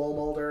Jan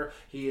Lomolder.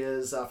 He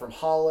is from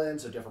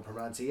Holland, so different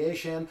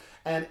pronunciation.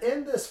 And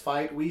in this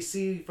fight, we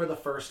see for the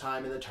first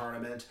time in the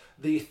tournament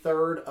the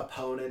third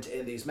opponent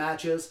in these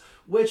matches,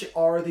 which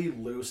are the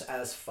loose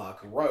as fuck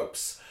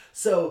ropes.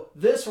 So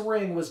this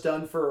ring was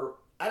done for...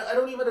 I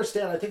don't even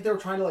understand. I think they were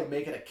trying to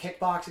make it a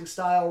kickboxing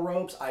style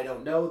ropes. I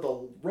don't know.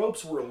 The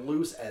ropes were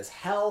loose as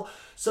hell.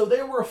 So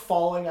they were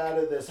falling out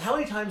of this. How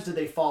many times did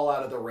they fall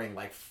out of the ring?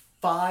 Like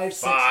 5,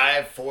 6?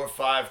 4 or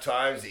 5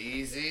 times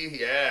easy.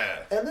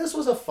 Yeah. And this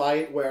was a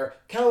fight where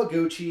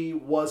Kawaguchi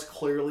was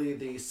clearly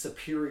the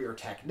superior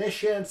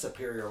technician,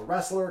 superior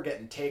wrestler,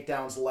 getting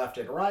takedowns left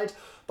and right.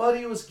 But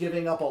he was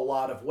giving up a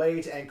lot of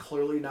weight and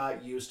clearly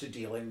not used to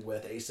dealing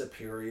with a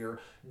superior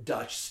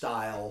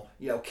Dutch-style,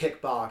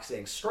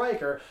 kickboxing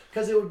striker,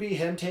 because it would be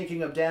him taking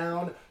him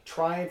down,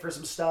 trying for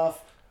some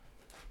stuff.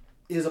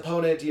 His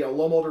opponent,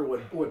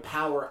 Lomolder would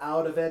power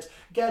out of it,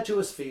 get to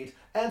his feet,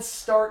 and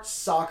start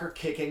soccer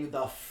kicking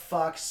the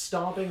fuck,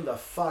 stomping the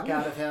fuck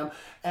out of him,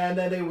 and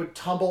then they would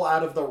tumble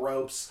out of the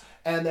ropes.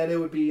 And then it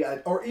would be,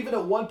 or even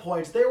at one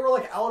point, they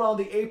were out on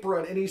the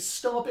apron and he's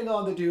stomping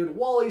on the dude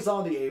while he's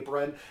on the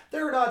apron.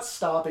 They're not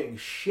stopping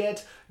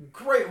shit.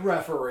 Great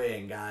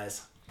refereeing,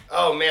 guys.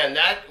 Oh man,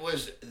 that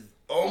was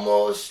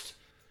almost,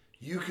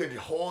 you could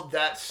hold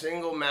that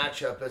single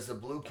matchup as the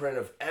blueprint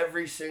of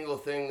every single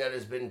thing that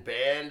has been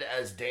banned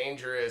as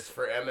dangerous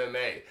for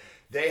MMA.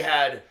 They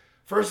had,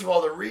 first of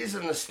all, the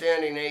reason the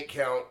standing 8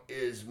 count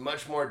is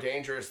much more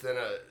dangerous than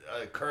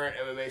a current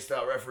MMA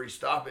style referee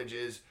stoppage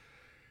is,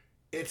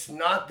 it's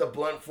not the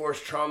blunt force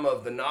trauma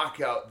of the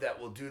knockout that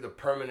will do the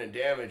permanent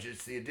damage.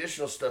 It's the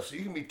additional stuff. So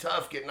you can be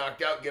tough, get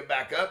knocked out, get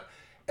back up,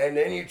 and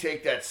then you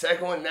take that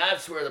second one.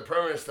 That's where the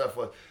permanent stuff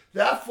was.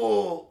 That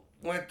fool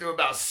went through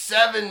about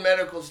 7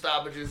 medical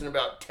stoppages and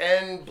about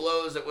 10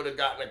 blows that would have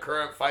gotten a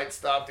current fight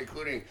stopped,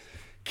 including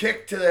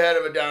kick to the head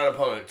of a down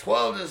opponent,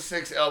 12 to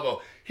 6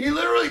 elbow. He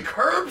literally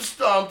curb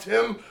stomped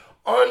him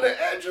on the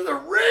edge of the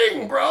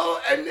ring, bro.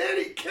 And then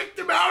he kicked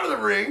him out of the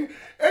ring.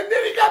 And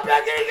then he got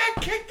back and he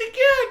got kicked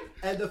again.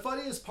 And the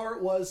funniest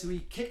part was he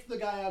kicked the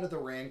guy out of the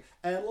ring,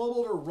 and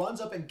Lowbolder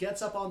runs up and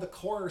gets up on the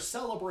corner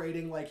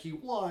celebrating like he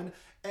won,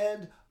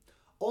 and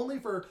only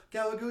for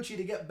Kawaguchi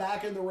to get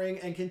back in the ring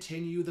and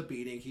continue the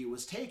beating he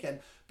was taken,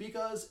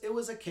 because it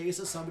was a case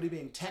of somebody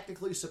being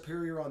technically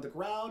superior on the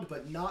ground,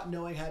 but not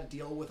knowing how to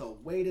deal with a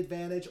weight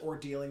advantage or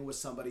dealing with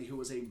somebody who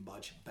was a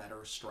much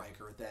better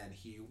striker than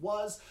he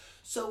was.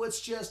 So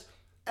it's just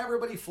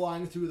everybody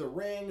flying through the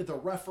ring, the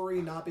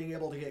referee not being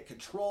able to get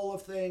control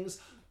of things,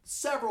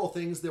 several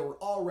things that were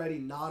already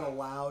not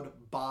allowed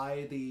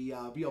by the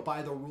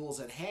by the rules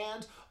at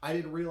hand. I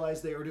didn't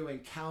realize they were doing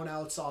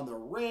countouts on the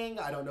ring.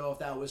 I don't know if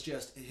that was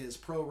just his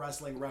pro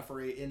wrestling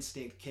referee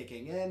instinct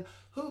kicking in.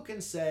 Who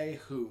can say?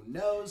 Who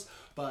knows?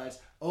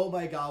 But oh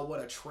my god,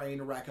 what a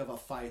train wreck of a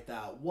fight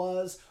that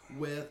was,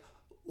 with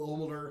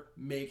Lowbolder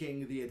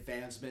making the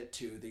advancement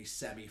to the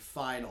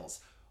semifinals.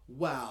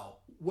 Wow,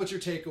 what's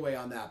your takeaway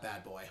on that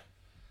bad boy?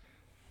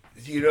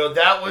 You know,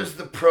 that was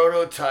the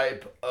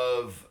prototype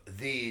of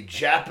the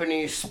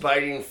Japanese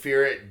fighting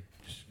spirit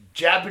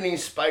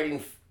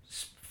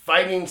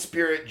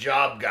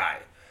job guy.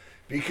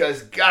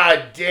 Because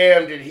god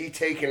damn did he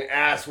take an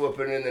ass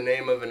whooping in the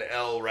name of an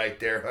L right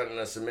there hunting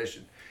a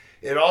submission.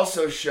 It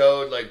also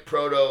showed like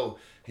proto,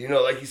 you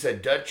know, like you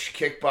said, Dutch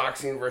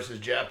kickboxing versus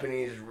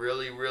Japanese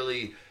really,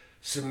 really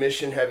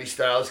submission heavy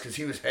styles, because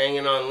he was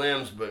hanging on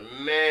limbs, but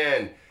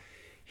man,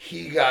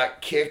 he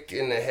got kicked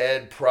in the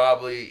head,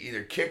 probably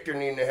either kicked or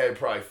knee in the head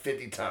probably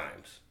 50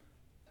 times.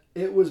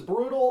 It was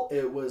brutal.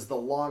 It was the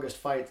longest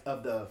fight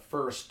of the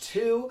first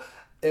two.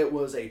 It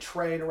was a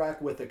train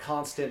wreck with the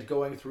constant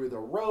going through the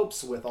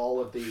ropes with all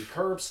of the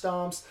curb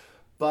stomps,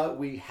 but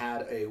we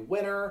had a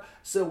winner.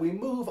 So we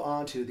move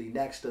on to the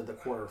next of the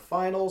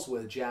quarterfinals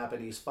with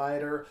Japanese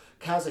fighter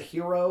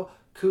Kazuhiro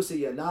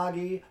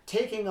Kusayanagi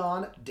taking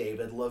on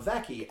David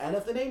Levecki. And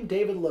if the name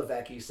David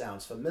Levecki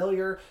sounds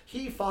familiar,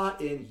 he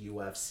fought in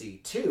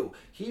UFC 2.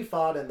 He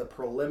fought in the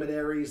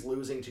preliminaries,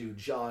 losing to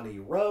Johnny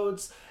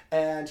Rhodes,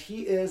 and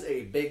he is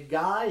a big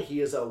guy.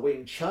 He is a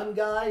Wing Chun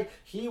guy.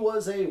 He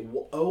was a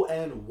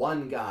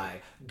ON1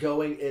 guy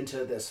going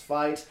into this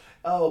fight.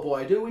 Oh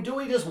boy, do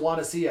we just want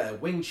to see a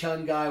Wing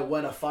Chun guy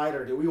win a fight,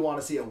 or do we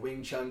want to see a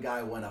Wing Chun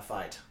guy win a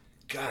fight?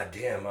 God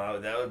damn,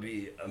 that would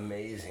be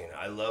amazing.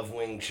 I love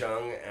Wing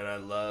Chun, and I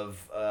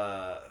love,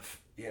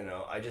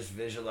 I just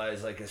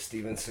visualize like a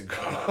Steven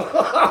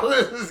Seagal.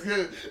 This is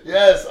good.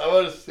 Yes, I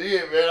want to see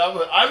it, man.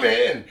 I'm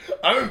in.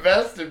 I'm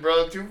invested,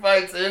 bro. 2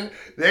 fights in,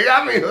 they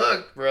got me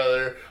hooked,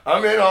 brother.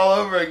 I'm in all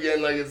over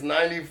again like it's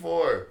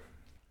 94.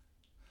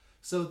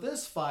 So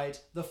this fight,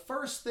 the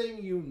first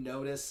thing you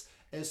notice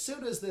as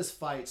soon as this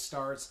fight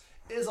starts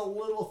is a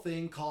little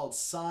thing called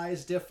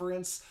size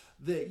difference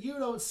that you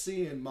don't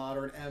see in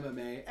modern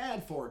MMA,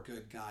 and for a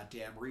good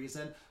goddamn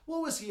reason.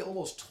 What was he,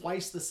 almost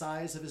twice the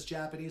size of his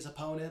Japanese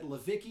opponent?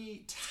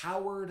 Levicki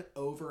towered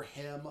over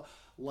him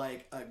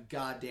like a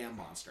goddamn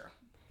monster.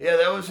 Yeah,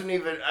 that wasn't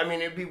even,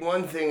 it'd be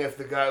one thing if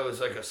the guy was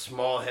like a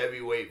small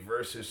heavyweight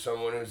versus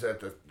someone who's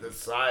at the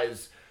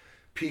size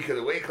peak of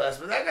the weight class,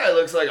 but that guy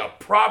looks like a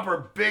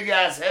proper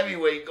big-ass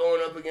heavyweight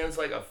going up against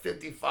like a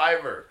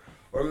 55er,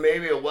 or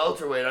maybe a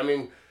welterweight.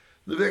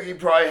 Levicki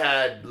probably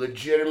had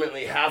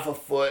legitimately half a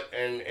foot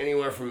and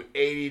anywhere from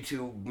 80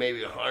 to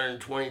maybe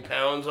 120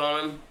 pounds on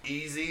him.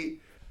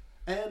 Easy.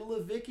 And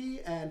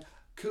Levicki and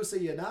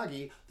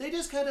Kusayanagi, they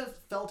just kind of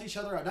felt each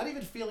other out. Not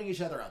even feeling each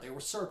other out. They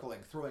were circling,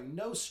 throwing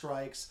no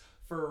strikes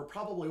for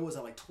probably,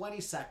 like 20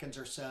 seconds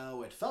or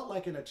so. It felt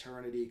like an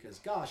eternity because,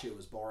 gosh, it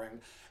was boring.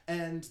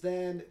 And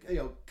then,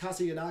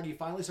 Kusayanagi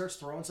finally starts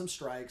throwing some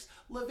strikes.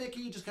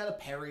 Levicki just kind of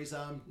parries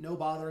him. No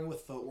bothering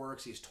with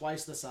footworks. He's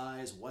twice the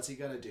size. What's he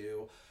going to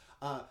do?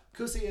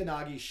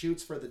 Kusayanagi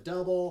shoots for the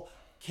double,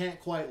 can't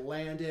quite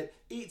land it,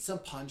 eats some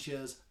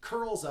punches,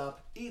 curls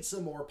up, eats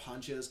some more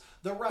punches.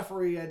 The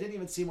referee didn't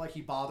even seem like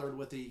he bothered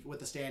with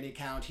the standing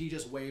count. He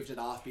just waved it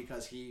off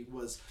because he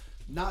was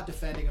not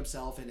defending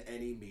himself in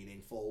any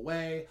meaningful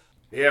way.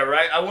 Yeah,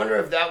 right. I wonder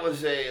if that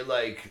was a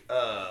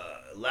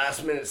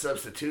last minute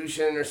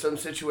substitution or some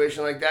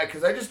situation like that,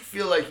 because I just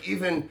feel like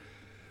even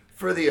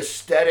for the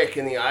aesthetic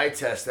and the eye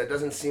test, that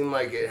doesn't seem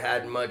like it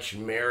had much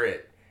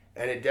merit.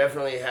 And it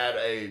definitely had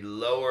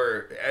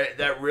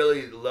that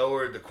really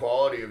lowered the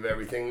quality of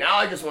everything. Now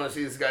I just want to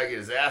see this guy get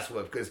his ass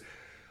whipped, because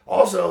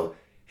also,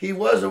 he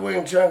was a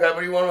Wing Chun guy,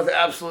 but he won with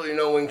absolutely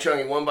no Wing Chun.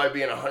 He won by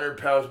being 100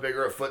 pounds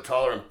bigger, a foot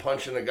taller, and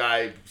punching the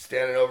guy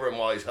standing over him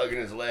while he's hugging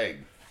his leg.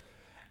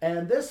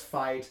 And this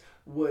fight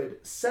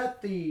would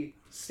set the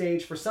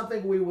stage for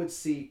something we would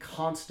see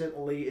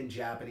constantly in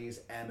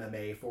Japanese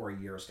MMA for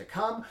years to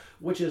come,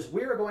 which is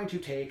we're going to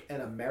take an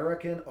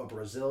American or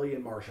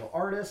Brazilian martial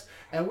artist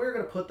and we're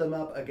going to put them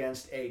up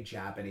against a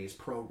Japanese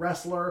pro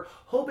wrestler,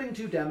 hoping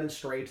to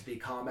demonstrate the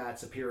combat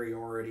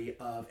superiority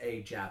of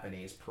a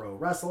Japanese pro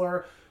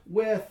wrestler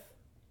with,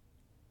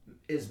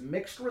 is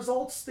mixed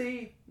results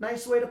the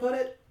nice way to put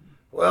it?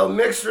 Well,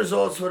 mixed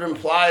results would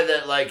imply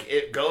that like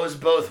it goes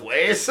both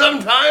ways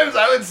sometimes.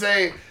 I would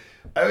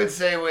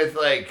say with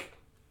like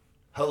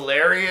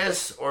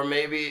hilarious, or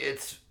maybe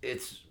it's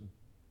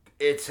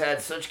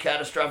had such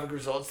catastrophic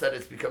results that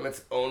it's become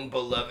its own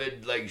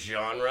beloved like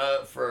genre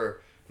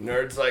for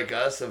nerds like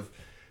us of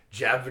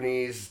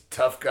Japanese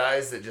tough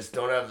guys that just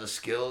don't have the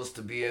skills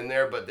to be in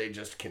there, but they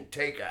just can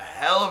take a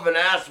hell of an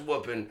ass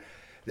whooping.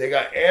 They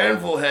got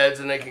anvil heads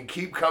and they can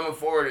keep coming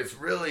forward. It's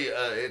really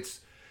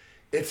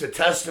it's a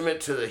testament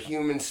to the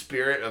human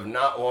spirit of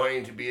not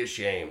wanting to be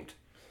ashamed.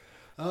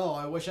 Oh,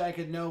 I wish I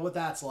could know what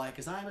that's like,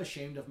 because I'm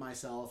ashamed of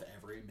myself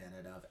every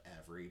minute of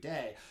every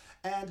day.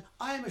 And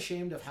I'm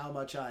ashamed of how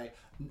much I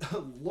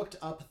looked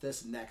up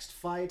this next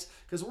fight,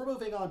 because we're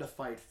moving on to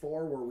Fight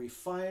 4, where we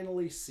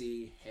finally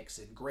see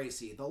Rickson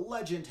Gracie, the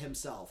legend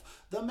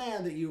himself, the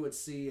man that you would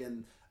see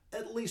in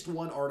at least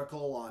one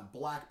article on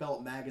Black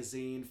Belt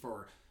magazine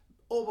for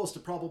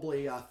almost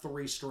probably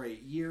 3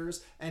 straight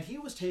years, and he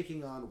was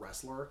taking on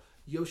wrestler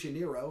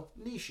Yoshiniro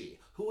Nishi,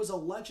 who was a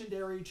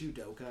legendary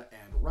judoka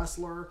and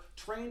wrestler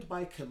trained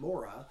by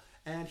Kimura,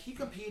 and he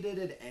competed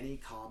in any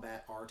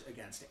combat art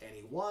against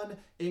anyone,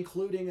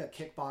 including a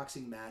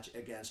kickboxing match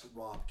against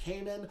Rob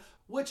Kamen,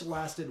 which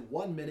lasted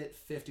 1 minute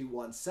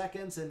 51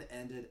 seconds and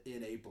ended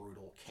in a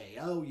brutal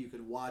KO. You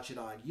can watch it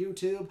on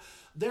YouTube.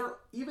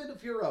 Even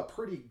if you're a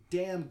pretty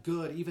damn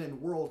good, even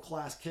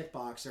world-class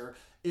kickboxer,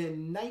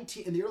 in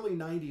the early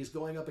 90s,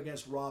 going up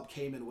against Rob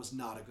Kamen was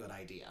not a good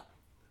idea.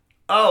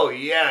 Oh,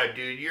 yeah,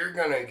 dude, you're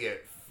gonna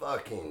get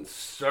fucking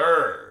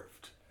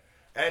served.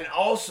 And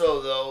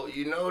also, though,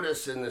 you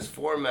notice in this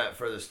format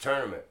for this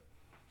tournament,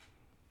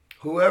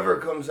 whoever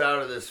comes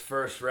out of this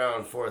first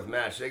round, fourth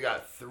match, they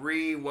got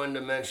 3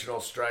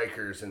 one-dimensional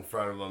strikers in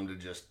front of them to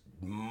just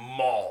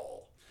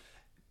maul.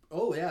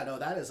 Oh, yeah, no,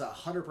 that is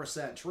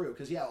 100% true.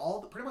 Because, yeah,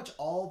 pretty much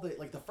all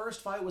the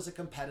first fight was a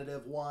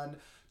competitive one.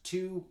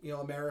 2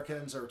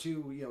 Americans or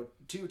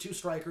two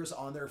strikers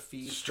on their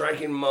feet.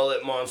 Striking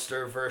mullet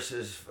monster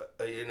versus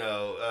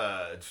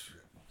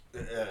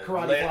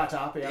Karate flat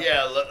top, yeah.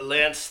 Yeah,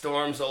 Lance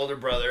Storm's older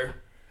brother.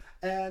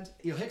 And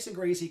Rickson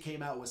Gracie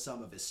came out with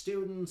some of his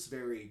students,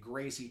 very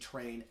Gracie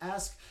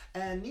train-esque,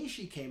 and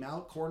Nishi came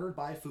out cornered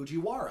by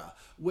Fujiwara,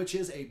 which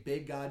is a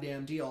big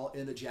goddamn deal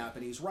in the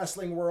Japanese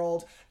wrestling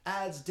world,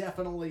 adds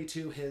definitely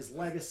to his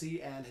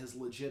legacy and his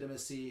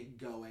legitimacy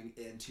going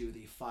into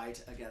the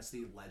fight against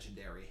the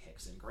legendary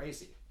Rickson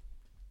Gracie.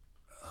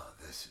 Oh,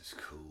 this is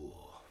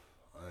cool.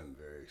 I'm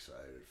very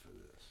excited for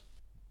this.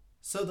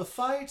 So the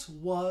fight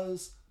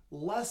was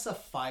less a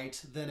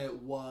fight than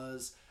it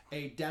was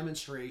a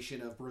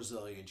demonstration of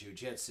Brazilian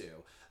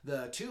Jiu-Jitsu.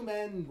 The 2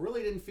 men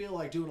really didn't feel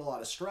like doing a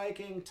lot of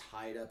striking,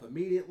 tied up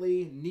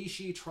immediately.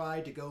 Nishi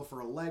tried to go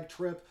for a leg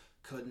trip,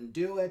 couldn't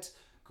do it.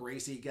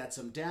 Gracie gets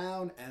him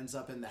down, ends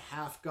up in the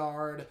half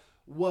guard.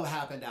 What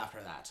happened after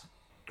that?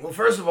 Well,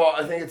 first of all,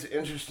 I think it's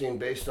interesting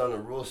based on the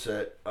rule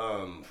set,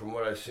 from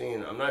what I've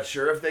seen. I'm not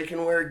sure if they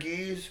can wear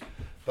gis,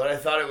 but I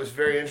thought it was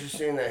very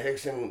interesting that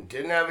Rickson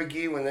didn't have a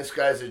gi when this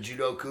guy's a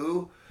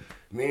judoku,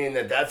 meaning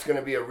that that's going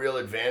to be a real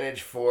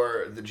advantage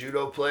for the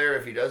judo player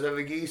if he does have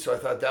a gi. So I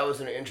thought that was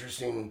an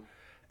interesting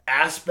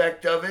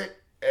aspect of it,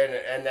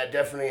 and that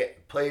definitely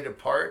played a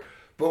part.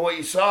 But what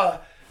you saw,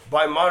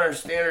 by modern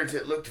standards,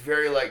 it looked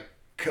very like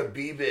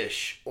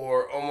Khabib-ish,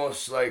 or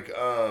almost like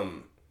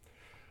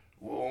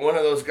one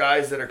of those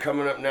guys that are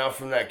coming up now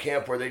from that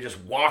camp where they just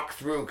walk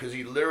through, because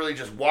he literally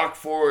just walked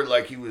forward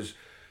like he was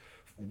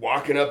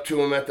walking up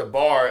to him at the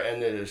bar,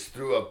 and then just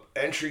threw a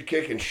entry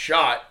kick and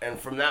shot, and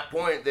from that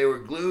point they were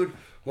glued.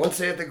 Once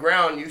they hit the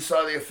ground, you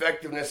saw the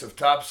effectiveness of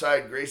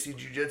topside Gracie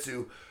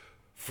Jiu-Jitsu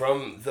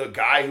from the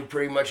guy who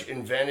pretty much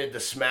invented the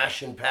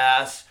smash and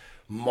pass,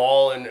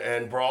 maul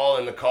and brawl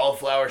in the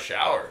cauliflower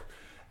shower.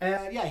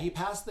 And yeah, he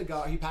passed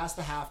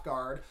the half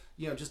guard,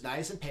 just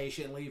nice and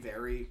patiently,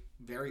 very,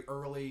 very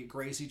early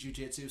Gracie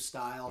Jiu-Jitsu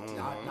style,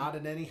 not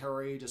in any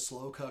hurry, just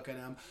slow cooking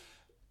him.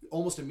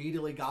 Almost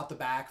immediately got the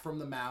back from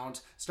the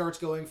mount, starts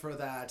going for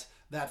that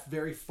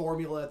very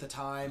formula at the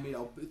time,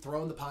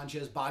 throwing the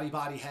punches,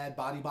 body,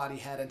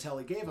 head, until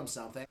he gave him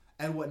something.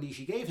 And what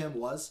Nishi gave him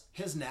was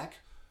his neck,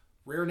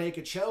 rear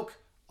naked choke,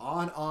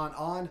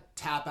 on,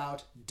 tap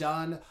out,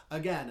 done.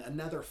 Again,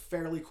 another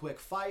fairly quick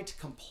fight,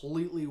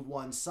 completely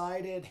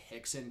one-sided.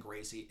 Rickson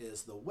Gracie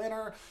is the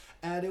winner.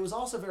 And it was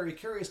also very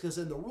curious because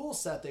in the rule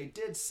set, they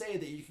did say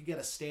that you could get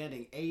a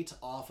standing 8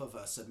 off of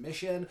a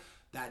submission.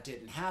 That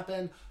didn't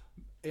happen.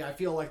 I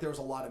feel like there was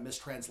a lot of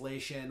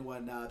mistranslation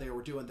when they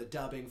were doing the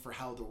dubbing for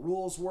how the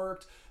rules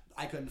worked.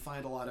 I couldn't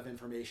find a lot of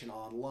information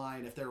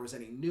online. If there was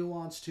any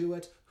nuance to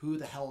it, who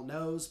the hell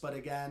knows? But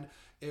again,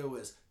 it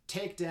was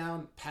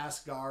takedown,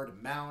 pass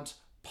guard, mount,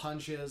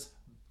 punches,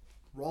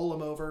 roll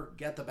him over,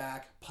 get the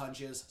back,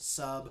 punches,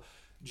 sub,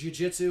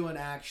 jiu-jitsu in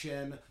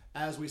action,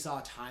 as we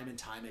saw time and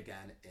time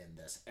again in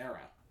this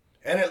era.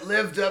 And it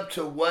lived up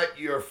to what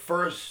your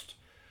first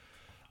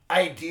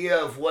idea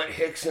of what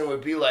Rickson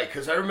would be like.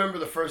 Because I remember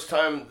the first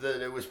time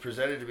that it was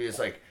presented to me, it's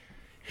like,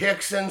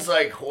 Rickson's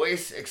like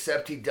Royce,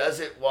 except he does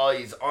it while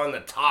he's on the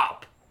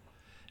top.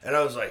 And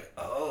I was like,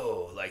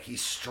 oh, like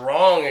he's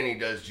strong and he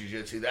does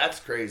jiu-jitsu. That's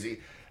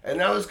crazy. And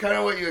that was kind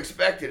of what you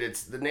expected.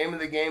 It's the name of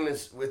the game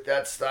is with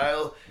that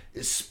style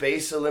is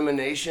space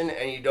elimination,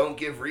 and you don't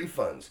give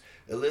refunds.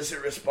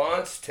 Elicit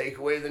response, take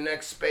away the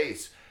next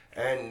space.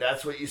 And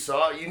that's what you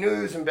saw. You knew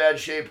he was in bad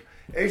shape.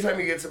 Anytime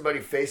you get somebody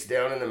face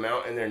down in the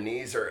mount and their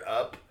knees are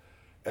up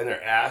and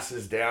their ass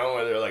is down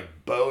where they're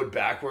like bowed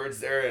backwards,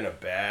 they're in a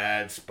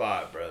bad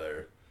spot,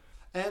 brother.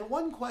 And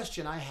one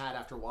question I had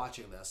after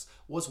watching this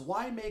was,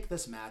 why make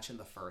this match in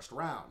the first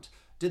round?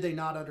 Did they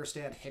not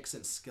understand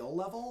Rickson's skill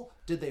level?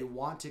 Did they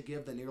want to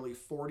give the nearly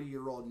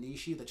 40-year-old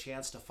Nishi the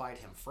chance to fight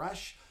him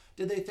fresh?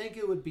 Did they think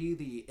it would be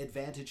the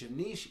advantage of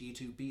Nishi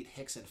to beat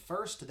Rickson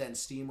first, then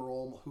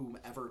steamroll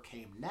whomever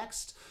came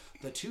next?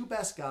 The two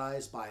best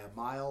guys by a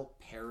mile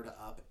paired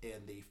up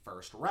in the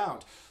first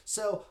round.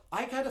 So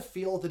I kind of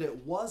feel that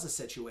it was a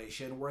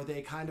situation where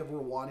they kind of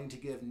were wanting to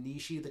give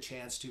Nishi the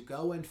chance to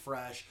go in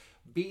fresh,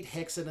 beat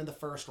Rickson in the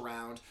first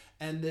round,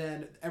 and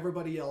then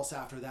everybody else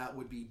after that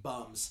would be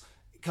bums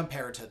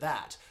compared to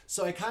that.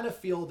 So I kind of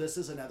feel this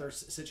is another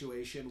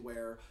situation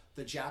where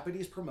the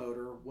Japanese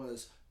promoter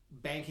was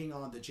banking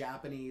on the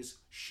Japanese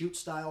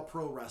shoot-style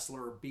pro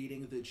wrestler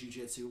beating the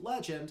jiu-jitsu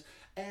legend,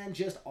 and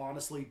just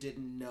honestly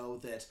didn't know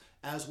that,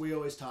 as we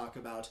always talk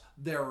about,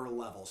 there are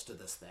levels to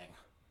this thing.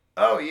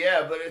 Oh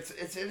yeah, but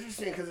it's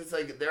interesting because it's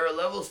like there are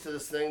levels to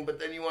this thing, but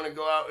then you want to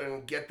go out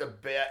and get the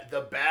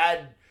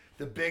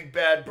big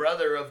bad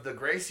brother of the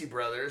Gracie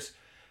brothers,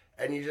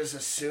 and you just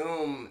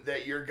assume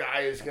that your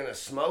guy is gonna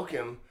smoke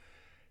him.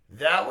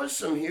 That was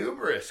some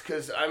hubris,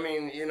 because, I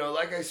mean, you know,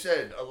 like I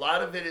said, a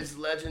lot of it is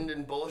legend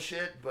and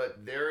bullshit,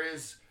 but there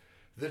is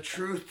the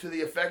truth to the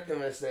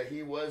effectiveness that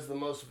he was the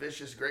most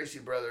vicious Gracie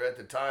brother at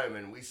the time,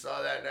 and we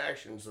saw that in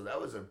action, so that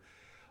was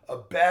a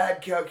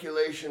bad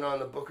calculation on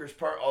the Booker's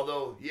part,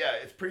 although, yeah,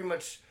 it's pretty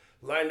much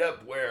lined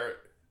up where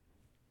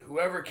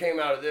whoever came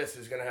out of this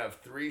is going to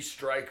have three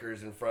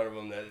strikers in front of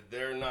them that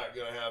they're not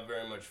going to have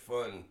very much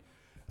fun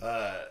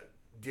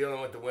dealing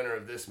with the winner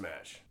of this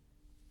match.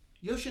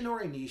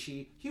 Yoshinori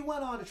Nishi, he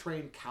went on to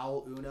train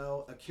Kao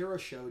Uno, Akira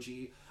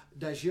Shoji,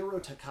 Daijiro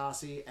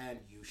Takase, and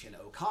Yushin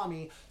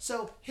Okami,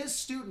 so his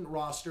student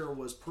roster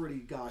was pretty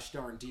gosh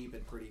darn deep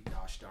and pretty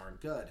gosh darn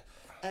good.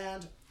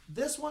 And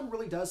this one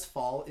really does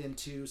fall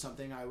into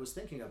something I was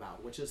thinking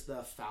about, which is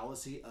the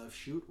fallacy of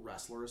shoot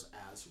wrestlers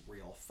as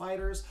real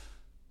fighters.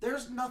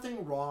 There's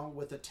nothing wrong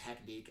with the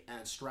technique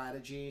and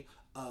strategy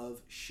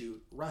of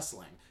shoot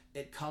wrestling.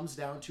 It comes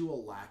down to a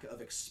lack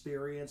of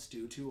experience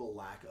due to a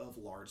lack of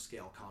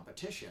large-scale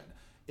competition.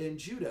 In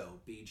judo,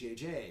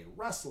 BJJ,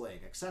 wrestling,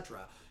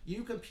 etc.,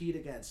 you compete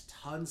against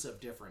tons of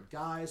different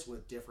guys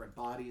with different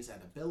bodies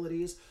and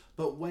abilities,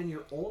 but when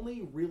you're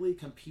only really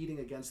competing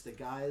against the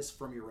guys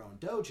from your own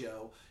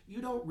dojo,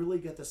 you don't really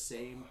get the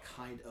same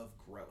kind of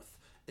growth,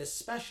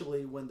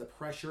 especially when the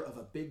pressure of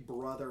a big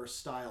brother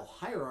style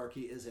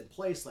hierarchy is in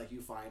place like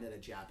you find in a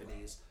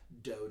Japanese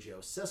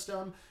dojo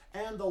system,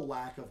 and the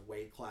lack of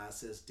weight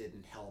classes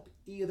didn't help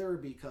either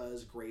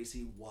because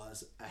Gracie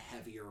was a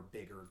heavier,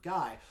 bigger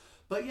guy.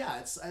 But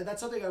yeah,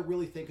 that's something I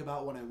really think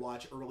about when I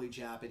watch early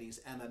Japanese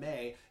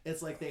MMA.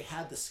 It's like they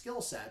had the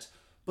skill set,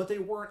 but they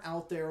weren't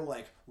out there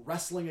like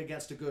wrestling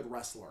against a good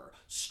wrestler,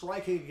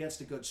 striking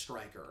against a good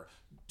striker,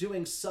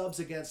 doing subs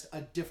against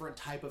a different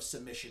type of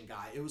submission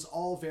guy. It was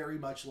all very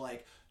much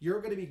like,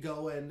 you're going to be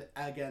going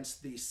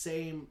against the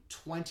same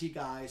 20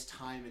 guys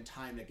time and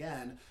time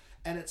again,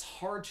 and it's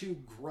hard to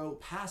grow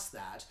past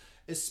that,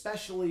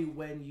 especially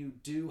when you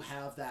do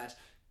have that,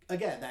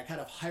 again, that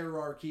kind of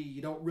hierarchy.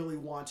 You don't really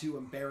want to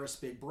embarrass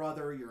Big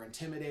Brother. You're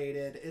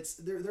intimidated.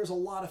 There's a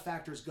lot of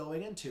factors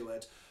going into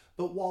it.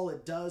 But while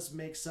it does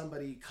make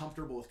somebody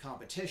comfortable with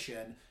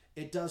competition,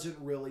 it doesn't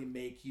really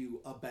make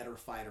you a better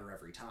fighter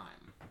every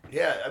time.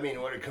 Yeah, I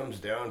mean, what it comes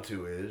down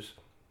to is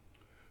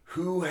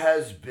who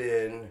has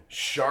been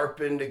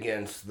sharpened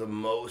against the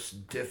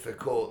most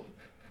difficult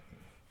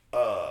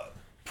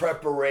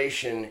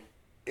preparation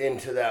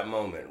into that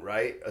moment,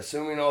 right?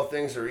 Assuming all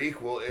things are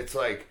equal, it's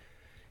like,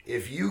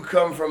 if you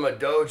come from a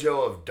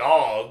dojo of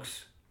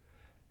dogs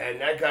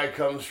and that guy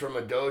comes from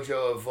a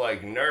dojo of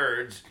like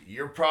nerds,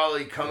 you're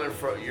probably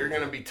you're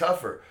going to be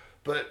tougher.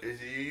 But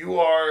you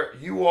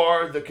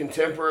are the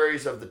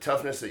contemporaries of the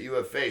toughness that you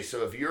have faced.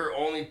 So if you're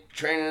only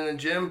training in the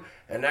gym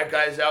and that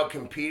guy's out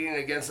competing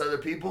against other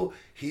people,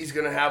 he's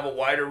going to have a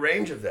wider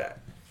range of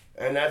that.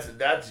 And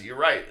that's you're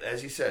right.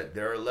 As you said,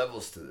 there are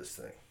levels to this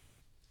thing.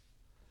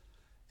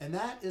 And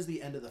that is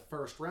the end of the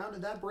first round,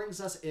 and that brings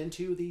us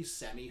into the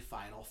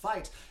semi-final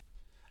fight.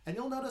 And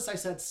you'll notice I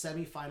said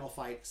semi-final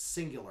fight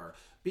singular,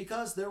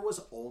 because there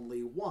was only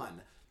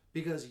one.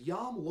 because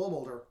Jan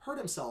Lommelder hurt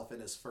himself in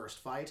his first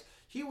fight.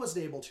 He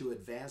wasn't able to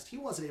advance, he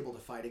wasn't able to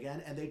fight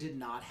again, and they did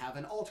not have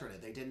an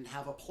alternate. They didn't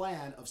have a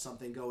plan of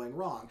something going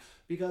wrong,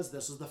 because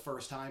this is the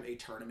first time a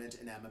tournament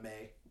in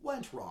MMA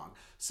went wrong.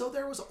 So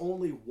there was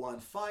only one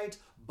fight.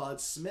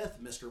 Bud Smith,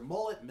 Mr.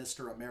 Mullet,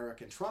 Mr.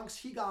 American Trunks,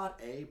 he got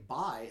a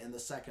bye in the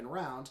second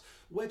round,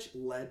 which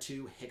led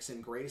to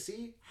Rickson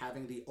Gracie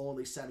having the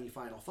only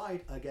semifinal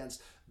fight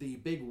against the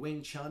big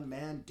Wing Chun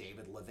man,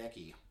 David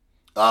Levicki.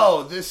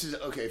 Oh, this is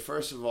okay.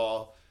 First of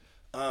all,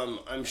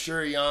 I'm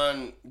sure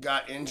Jan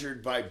got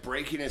injured by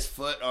breaking his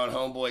foot on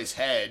Homeboy's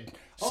head.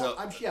 So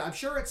I'm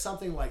sure it's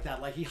something like that.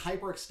 Like he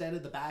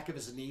hyperextended the back of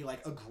his knee,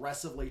 like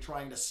aggressively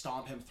trying to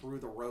stomp him through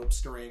the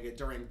ropes during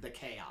the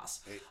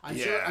chaos. I'm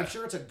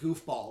sure it's a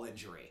goofball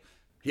injury.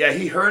 Yeah,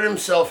 he hurt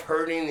himself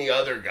hurting the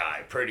other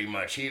guy, pretty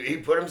much. He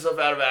put himself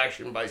out of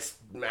action by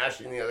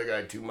smashing the other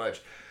guy too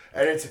much.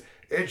 And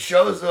it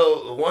shows,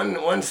 though,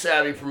 one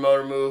savvy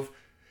promoter move.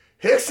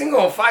 Rickson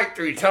gonna fight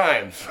 3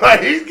 times.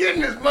 He's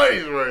getting his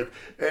money's worth.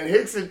 And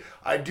Rickson,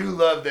 I do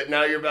love that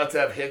now you're about to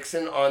have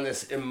Rickson on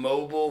this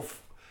immobile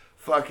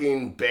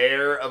fucking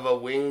bear of a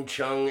Wing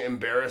Chun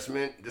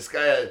embarrassment. This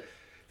guy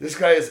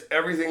is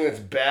everything that's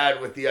bad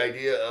with the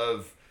idea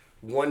of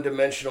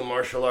one-dimensional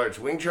martial arts.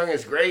 Wing Chun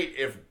is great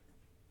if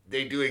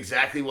they do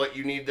exactly what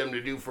you need them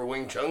to do for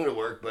Wing Chun to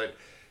work, but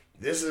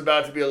this is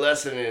about to be a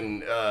lesson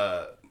in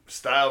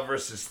style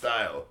versus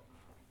style.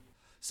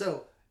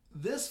 So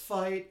this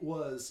fight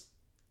was,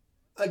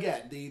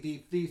 again,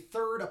 the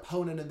third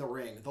opponent in the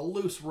ring. The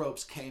loose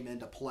ropes came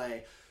into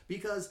play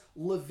because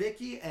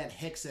Levicki and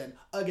Rickson,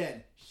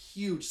 again,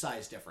 huge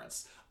size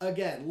difference.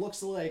 Again,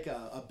 looks like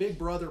a big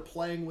brother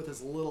playing with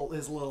his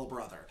little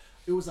brother.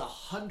 It was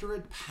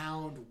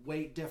 100-pound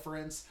weight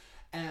difference.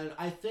 And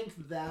I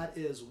think that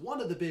is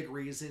one of the big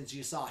reasons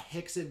you saw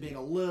Rickson being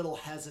a little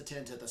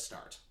hesitant at the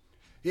start.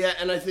 Yeah,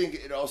 and I think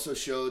it also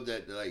showed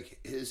that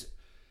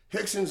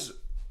Rickson's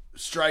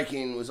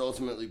striking was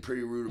ultimately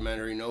pretty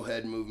rudimentary. No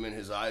head movement.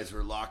 His eyes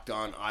were locked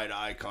on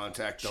eye-to-eye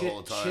contact the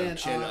whole time.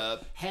 Chin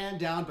up. Hand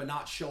down, but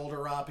not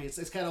shoulder up.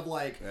 It's kind of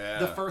like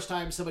the first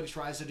time somebody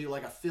tries to do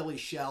like a Philly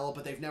shell,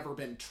 but they've never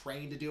been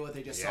trained to do it.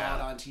 They just saw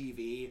it on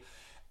TV.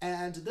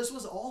 And this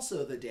was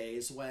also the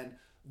days when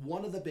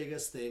one of the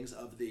biggest things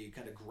of the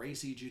kind of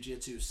Gracie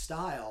Jiu-Jitsu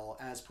style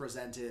as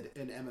presented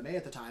in MMA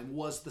at the time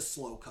was the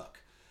slow cook.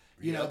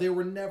 You know, they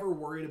were never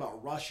worried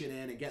about rushing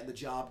in and getting the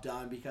job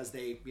done because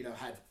they,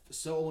 had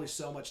only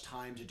so much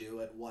time to do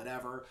it,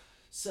 whatever.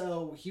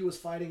 So he was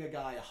fighting a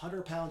guy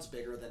 100 pounds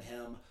bigger than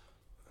him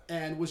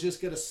and was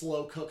just going to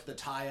slow cook the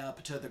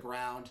tie-up to the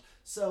ground.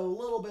 So a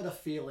little bit of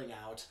feeling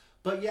out.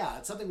 But yeah,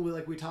 it's something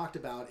we talked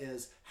about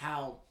is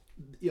how,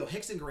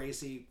 Rickson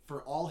Gracie,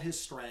 for all his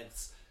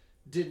strengths,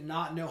 did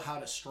not know how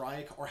to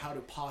strike or how to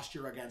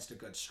posture against a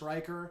good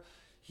striker.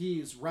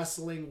 His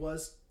wrestling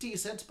was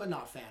decent, but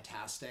not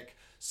fantastic.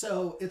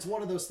 So it's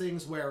one of those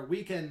things where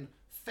we can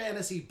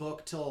fantasy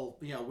book till,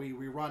 we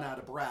run out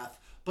of breath.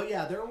 But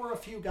yeah, there were a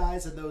few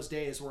guys in those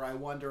days where I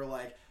wonder,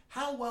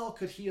 how well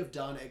could he have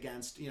done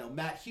against,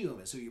 Matt Hume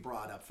is who you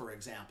brought up, for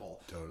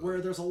example. Totally. Where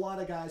there's a lot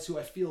of guys who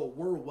I feel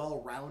were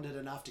well-rounded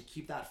enough to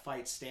keep that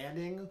fight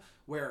standing,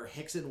 where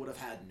Rickson would have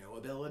had no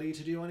ability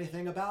to do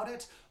anything about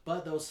it,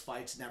 but those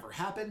fights never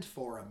happened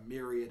for a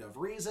myriad of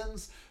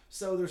reasons,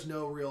 so there's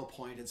no real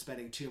point in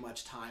spending too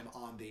much time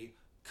on the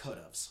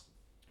could'ves.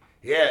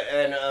 Yeah,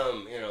 and,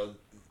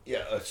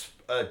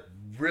 a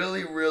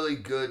really, really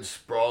good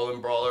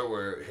sprawling brawler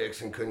where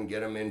Rickson couldn't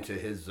get him into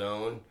his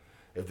zone.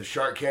 If the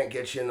shark can't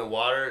get you in the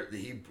water,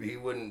 he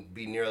wouldn't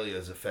be nearly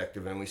as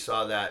effective. And we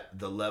saw that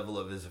the level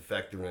of his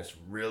effectiveness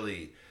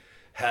really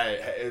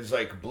it was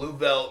like blue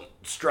belt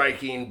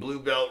striking, blue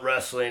belt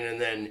wrestling,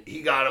 and then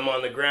he got him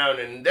on the ground.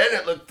 And then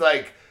it looked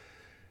like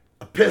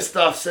a pissed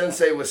off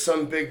sensei with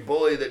some big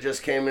bully that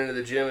just came into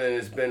the gym and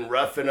has been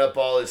roughing up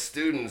all his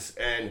students.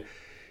 And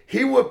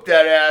he whooped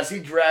that ass. He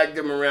dragged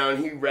him around.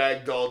 He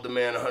ragdolled the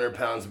man 100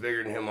 pounds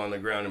bigger than him on the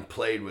ground and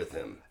played with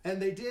him.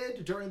 And they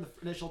did, during the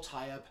initial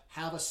tie-up,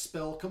 have a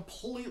spill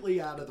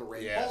completely out of the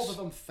ring. Yes. Both of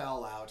them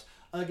fell out.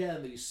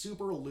 Again, these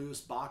super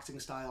loose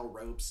boxing-style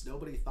ropes.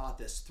 Nobody thought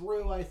this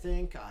through, I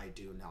think. I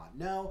do not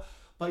know.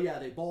 But yeah,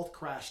 they both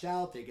crashed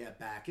out. They get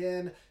back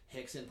in.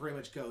 Rickson pretty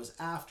much goes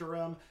after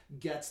him,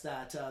 gets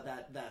that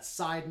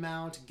side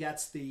mount,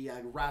 gets the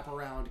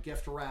wraparound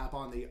gift wrap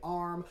on the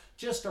arm,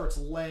 just starts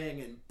laying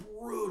in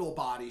brutal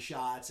body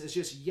shots, is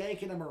just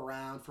yanking him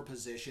around for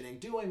positioning,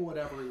 doing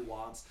whatever he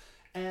wants.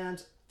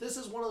 And this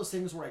is one of those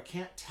things where I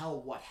can't tell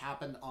what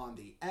happened on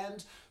the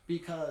end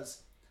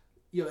because,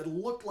 it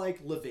looked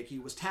like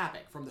Levicki was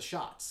tapping from the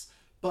shots.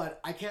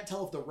 But I can't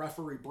tell if the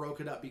referee broke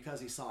it up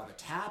because he saw the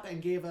tap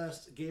and gave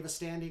a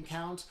standing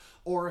count,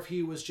 or if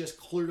he was just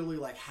clearly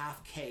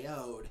half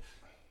KO'd,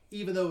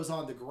 even though it was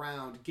on the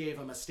ground, gave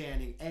him a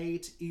standing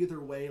 8. Either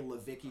way,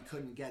 Levicki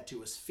couldn't get to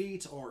his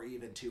feet or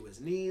even to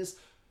his knees.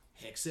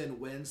 Rickson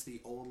wins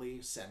the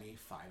only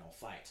semi-final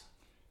fight.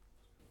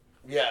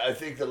 Yeah, I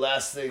think the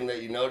last thing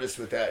that you noticed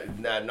with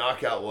that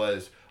knockout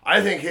was,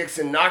 I think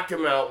Rickson knocked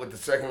him out with the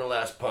second to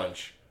last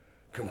punch,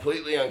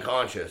 completely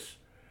unconscious.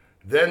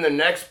 Then the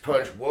next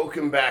punch woke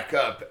him back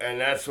up, and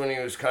that's when he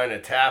was kind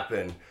of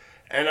tapping.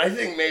 And I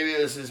think maybe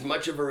it was as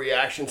much of a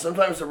reaction.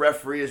 Sometimes the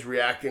referee is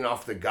reacting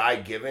off the guy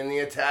giving the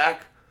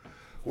attack,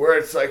 where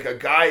it's like a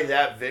guy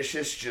that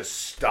vicious just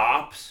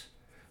stops.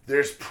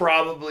 There's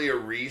probably a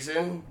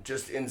reason,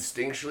 just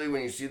instinctually,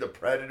 when you see the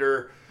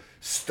predator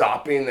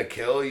stopping the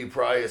kill, you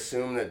probably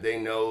assume that they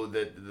know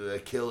that the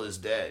kill is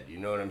dead. You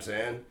know what I'm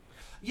saying?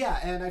 Yeah,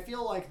 and I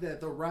feel like that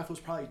the ref was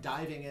probably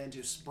diving in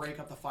to break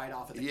up the fight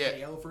off at the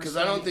KO first. Because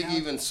I don't think he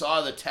even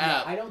saw the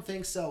tap. Yeah, I don't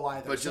think so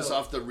either. But just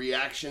off the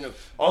reaction of...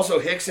 Also,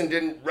 Rickson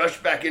didn't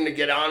rush back in to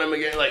get on him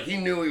again. Like, he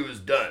knew he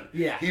was done.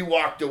 Yeah. He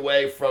walked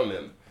away from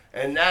him.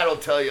 And that'll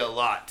tell you a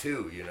lot,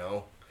 too, you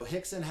know?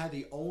 Rickson had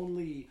the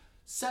only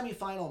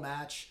semifinal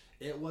match.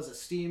 It was a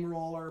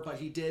steamroller, but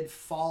he did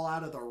fall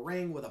out of the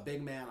ring with a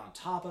big man on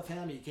top of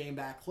him. He came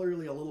back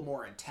clearly a little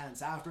more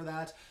intense after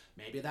that.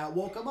 Maybe that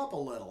woke him up a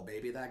little.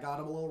 Maybe that got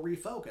him a little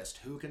refocused.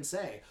 Who can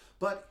say?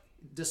 But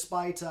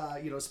despite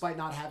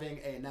not having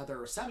another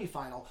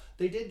semifinal,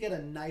 they did get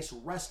a nice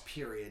rest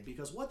period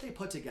because what they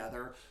put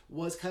together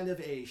was kind of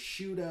a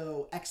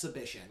Shudo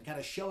exhibition, kind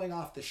of showing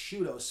off the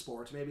Shudo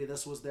sport. Maybe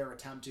this was their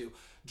attempt to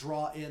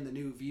draw in the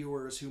new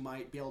viewers who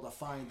might be able to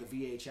find the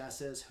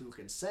VHSs. Who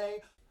can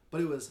say?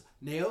 But it was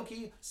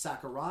Naoki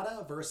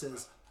Sakurada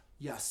versus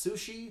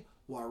Yasushi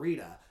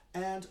Warita.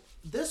 And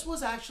this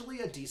was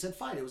actually a decent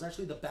fight. It was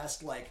actually the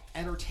best,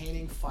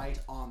 entertaining fight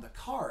on the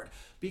card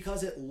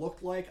because it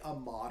looked like a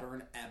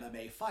modern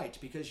MMA fight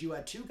because you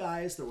had two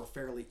guys that were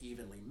fairly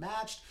evenly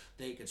matched.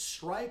 They could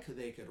strike,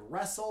 they could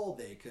wrestle,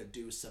 they could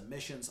do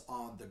submissions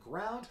on the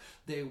ground.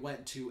 They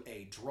went to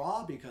a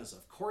draw because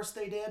of course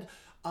they did.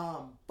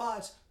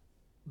 But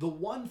the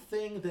one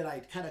thing that I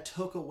kind of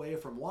took away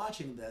from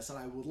watching this, and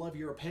I would love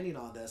your opinion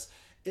on this,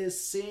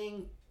 is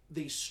seeing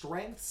the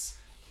strengths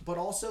but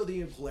also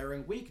the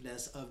glaring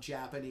weakness of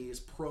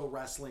Japanese pro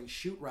wrestling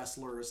shoot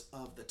wrestlers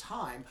of the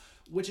time,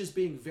 which is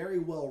being very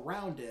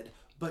well-rounded,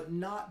 but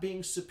not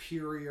being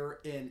superior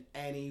in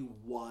any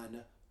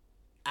one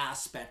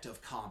aspect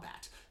of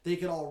combat. They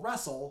could all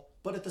wrestle,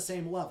 but at the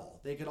same level.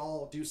 They could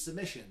all do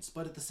submissions,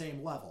 but at the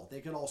same level.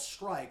 They could all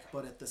strike,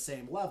 but at the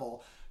same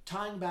level.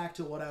 Tying back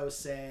to what I was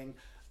saying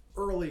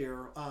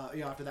earlier,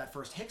 after that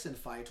first Rickson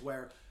fight,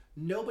 where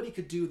nobody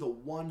could do the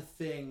one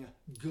thing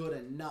good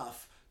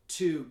enough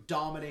to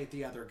dominate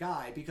the other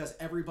guy because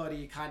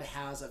everybody kind of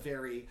has a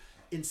very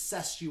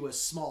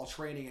incestuous small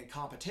training and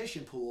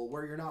competition pool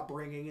where you're not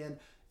bringing in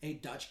a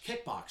Dutch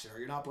kickboxer,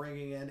 you're not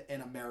bringing in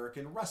an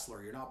American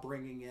wrestler, you're not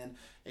bringing in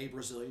a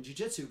Brazilian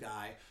jiu-jitsu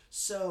guy.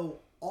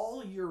 So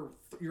all your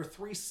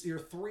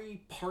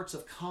three parts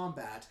of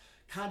combat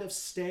kind of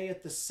stay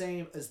at the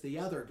same as the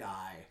other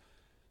guy.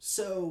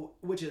 So,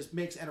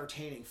 makes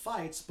entertaining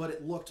fights, but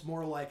it looked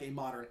more like a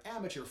modern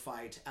amateur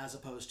fight as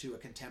opposed to a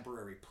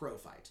contemporary pro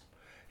fight.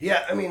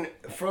 Yeah, I mean,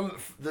 from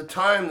the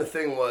time the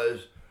thing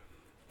was,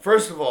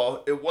 first of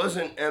all, it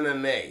wasn't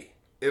MMA.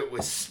 It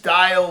was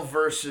style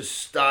versus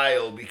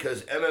style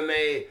because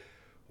MMA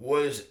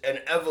was an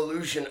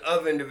evolution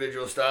of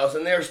individual styles,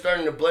 and they're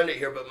starting to blend it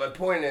here. But my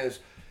point is,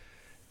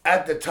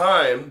 at the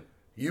time,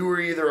 you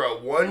were either a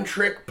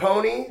one-trick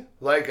pony,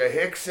 like a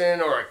Rickson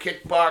or a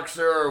kickboxer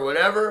or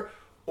whatever,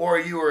 or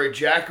you were a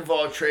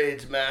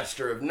jack-of-all-trades,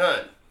 master of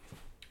none.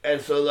 And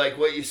so,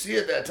 what you see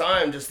at that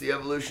time, just the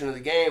evolution of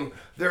the game,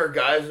 there are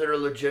guys that are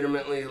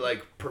legitimately,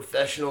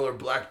 professional or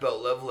black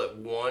belt level at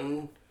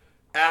one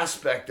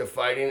aspect of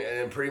fighting and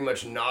then pretty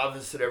much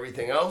novice at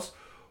everything else.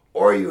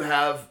 Or you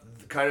have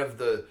kind of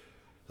the,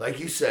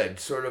 like you said,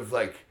 sort of,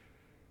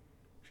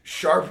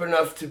 sharp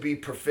enough to be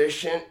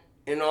proficient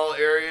in all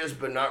areas,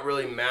 but not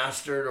really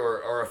mastered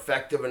or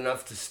effective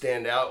enough to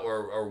stand out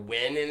or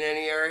win in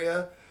any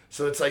area.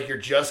 So it's you're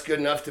just good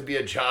enough to be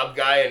a job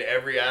guy in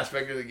every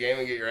aspect of the game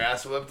and get your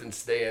ass whipped and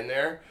stay in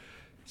there.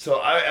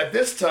 So at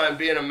this time,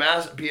 being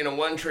a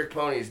one-trick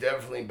pony is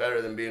definitely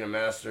better than being a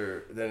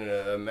master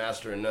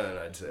in none,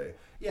 I'd say.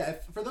 Yeah,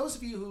 for those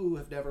of you who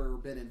have never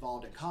been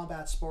involved in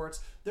combat sports,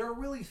 there are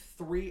really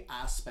three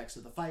aspects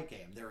of the fight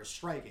game. There is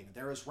striking,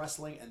 there is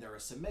wrestling, and there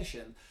is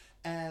submission.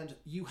 And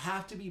you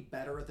have to be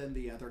better than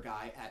the other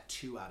guy at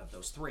 2 out of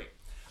those 3.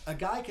 A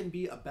guy can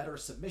be a better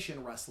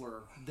submission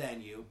wrestler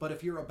than you, but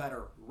if you're a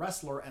better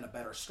wrestler and a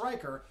better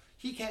striker,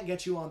 he can't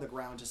get you on the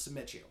ground to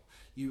submit you.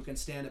 You can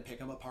stand and pick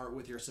him apart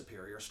with your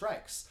superior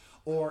strikes.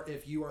 Or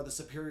if you are the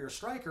superior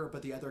striker,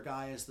 but the other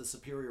guy is the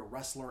superior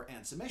wrestler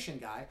and submission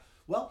guy,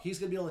 well, he's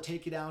going to be able to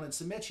take you down and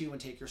submit you and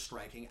take your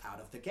striking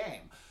out of the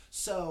game.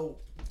 So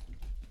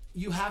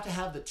you have to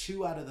have the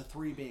 2 out of the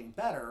 3 being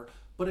better,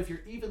 but if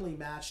you're evenly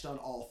matched on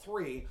all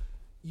 3,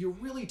 you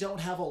really don't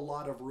have a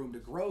lot of room to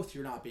growth.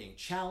 You're not being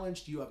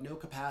challenged. You have no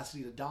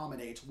capacity to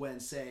dominate when,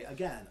 say,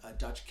 again, a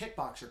Dutch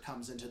kickboxer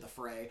comes into the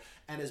fray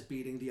and is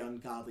beating the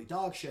ungodly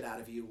dog shit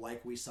out of you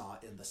like we saw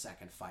in the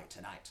second fight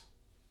tonight.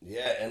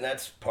 Yeah, and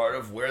that's part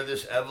of where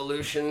this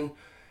evolution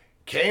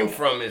came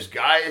from is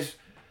guys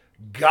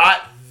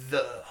got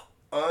the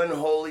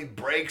unholy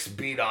brakes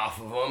beat off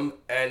of them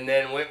and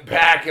then went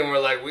back and were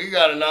like, we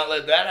got to not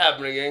let that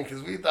happen again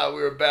because we thought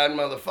we were bad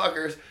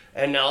motherfuckers.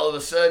 And now all of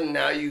a sudden,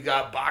 now you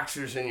got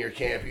boxers in your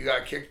camp, you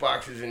got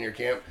kickboxers in your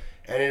camp,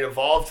 and it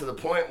evolved to the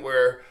point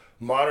where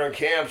modern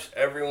camps,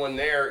 everyone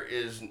there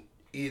is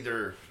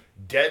either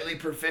deadly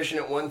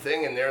proficient at one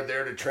thing and they're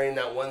there to train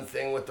that one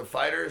thing with the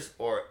fighters,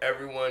 or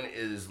everyone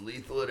is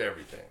lethal at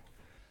everything.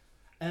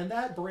 And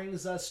that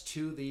brings us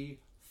to the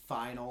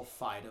final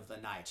fight of the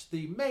night,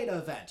 the main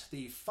event,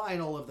 the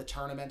final of the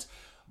tournament.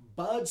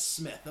 Bud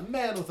Smith, the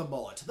man with the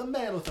mullet, the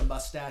man with the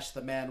mustache,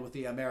 the man with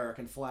the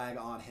American flag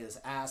on his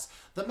ass,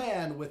 the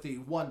man with the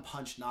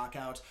one-punch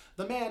knockout,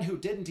 the man who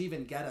didn't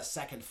even get a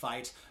second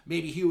fight.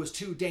 Maybe he was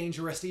too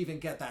dangerous to even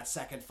get that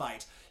second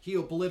fight. He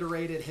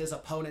obliterated his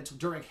opponent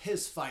during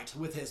his fight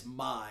with his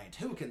mind.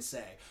 Who can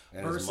say?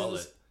 And his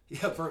mullet.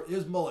 Yeah, for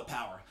his mullet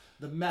power.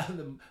 The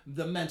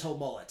mental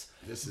mullet.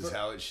 This is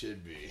how it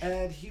should be.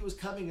 And he was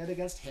coming in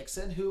against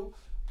Rickson, who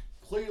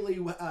clearly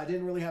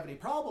didn't really have any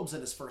problems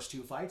in his first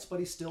two fights, but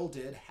he still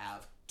did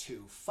have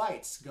two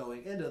fights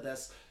going into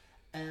this,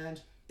 and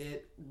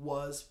it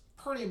was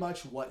pretty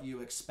much what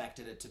you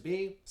expected it to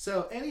be.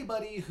 So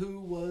anybody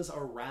who was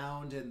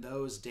around in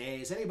those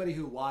days, anybody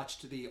who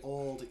watched the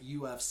old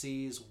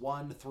UFCs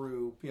 1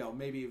 through,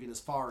 maybe even as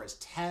far as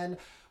 10,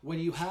 when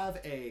you have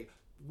a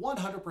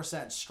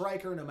 100%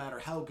 striker, no matter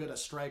how good a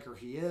striker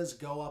he is,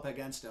 go up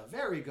against a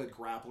very good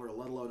grappler,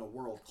 let alone a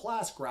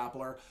world-class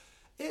grappler,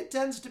 it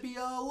tends to be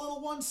a little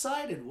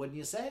one-sided, wouldn't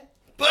you say?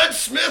 Bud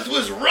Smith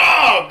was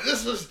robbed.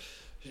 This was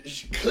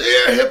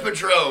clear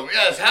hippodrome.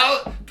 Yes,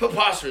 how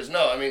preposterous.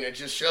 No, I mean, it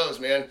just shows,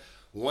 man.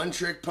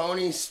 One-trick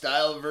pony,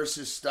 style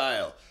versus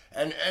style.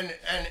 And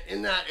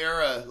in that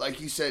era, like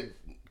you said,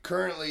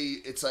 currently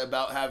it's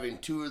about having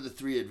two of the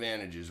three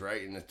advantages,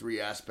 right, in the three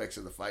aspects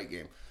of the fight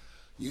game.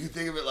 You can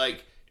think of it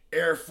like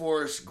Air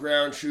Force,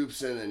 ground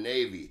troops, and the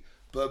Navy.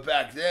 But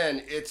back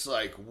then, it's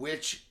like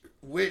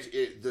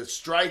the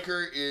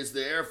striker is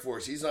the Air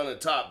Force. He's on the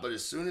top, but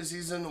as soon as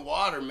he's in the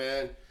water,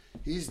 man,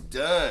 he's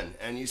done.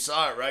 And you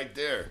saw it right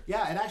there.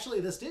 Yeah, and actually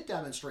this did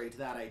demonstrate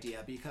that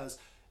idea because,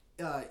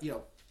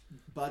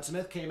 Bud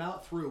Smith came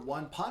out through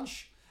one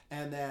punch,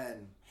 and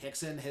then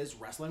Rickson, his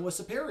wrestling was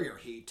superior.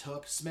 He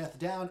took Smith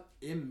down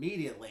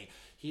immediately.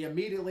 He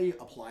immediately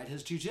applied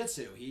his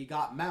jiu-jitsu. He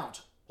got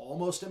mount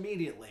almost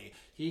immediately.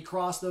 He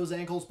crossed those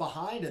ankles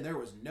behind, and there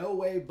was no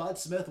way Bud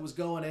Smith was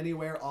going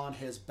anywhere on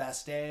his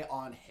best day,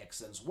 on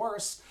Rickson's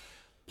worst.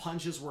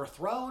 Punches were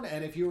thrown,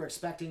 and if you were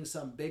expecting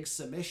some big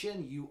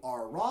submission, you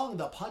are wrong.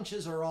 The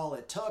punches are all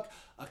it took.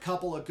 A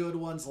couple of good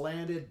ones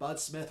landed. Bud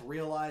Smith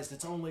realized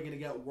it's only going to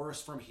get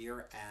worse from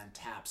here and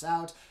taps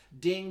out.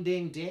 Ding,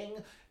 ding, ding.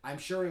 I'm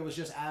sure it was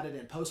just added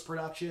in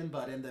post-production,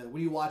 but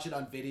when you watch it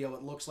on video,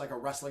 it looks like a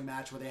wrestling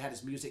match where they had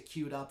his music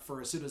queued up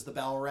for as soon as the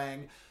bell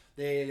rang.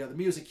 The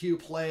music cue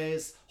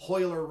plays.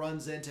 Hoyler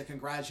runs in to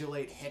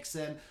congratulate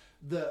Rickson.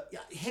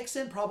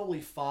 Rickson probably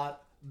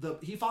fought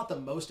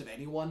the most of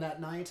anyone that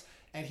night,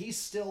 and he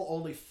still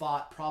only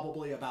fought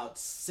probably about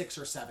 6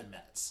 or 7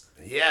 minutes.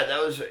 Yeah,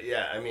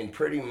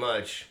 pretty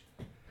much.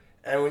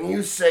 And when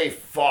you say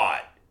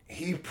fought,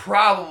 he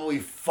probably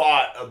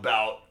fought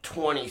about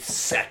 20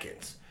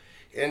 seconds.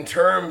 In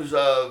terms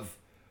of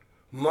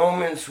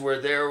moments where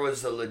there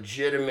was a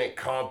legitimate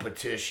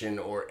competition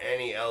or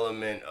any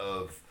element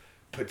of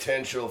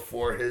potential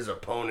for his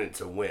opponent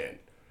to win,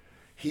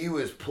 he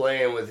was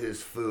playing with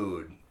his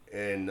food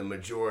in the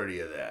majority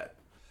of that.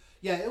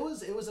 Yeah, it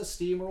was a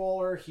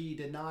steamroller. He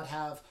did not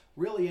have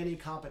really any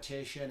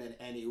competition in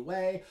any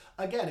way.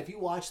 Again, if you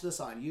watch this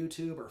on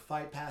YouTube or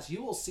Fight Pass,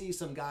 you will see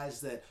some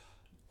guys that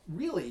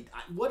really,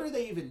 what are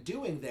they even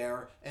doing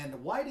there,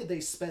 and why did they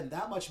spend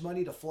that much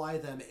money to fly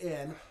them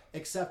in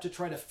except to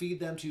try to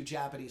feed them to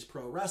Japanese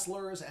pro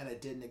wrestlers? And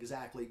it didn't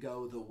exactly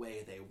go the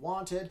way they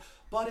wanted,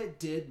 but it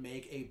did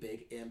make a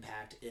big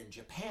impact in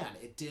Japan.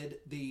 It did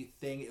the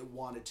thing it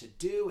wanted to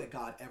do. It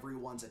got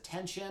everyone's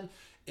attention.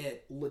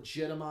 It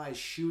legitimized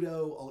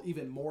Shudo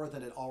even more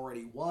than it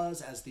already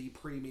was as the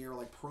premier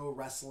pro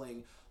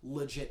wrestling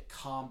legit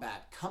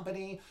combat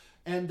company.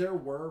 And there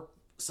were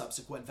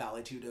subsequent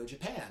Vale Tudo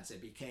Japans.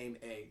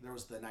 There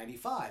was the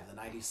 95, the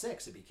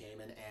 96, it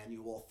became an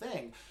annual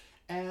thing.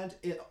 And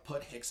it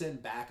put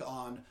Rickson back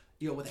on,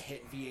 with a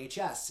hit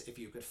VHS, if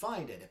you could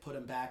find it. It put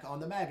him back on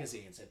the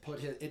magazines.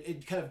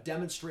 It kind of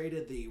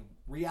demonstrated the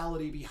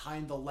reality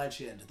behind the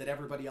legend that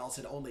everybody else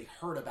had only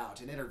heard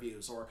about in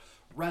interviews or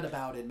read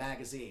about in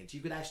magazines.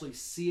 You could actually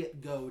see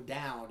it go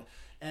down,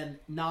 and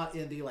not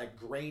in the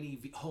grainy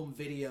home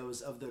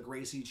videos of the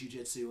Gracie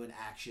Jiu-Jitsu and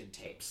action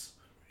tapes.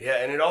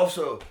 Yeah, and it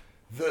also,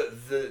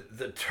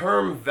 the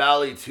term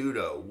Vale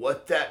Tudo,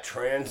 what that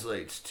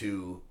translates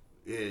to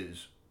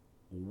is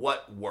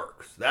what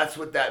works. That's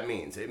what that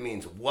means. It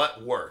means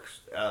what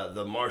works,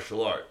 the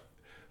martial art.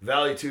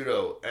 Vale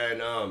Tudo.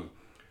 And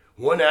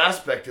one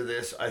aspect of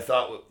this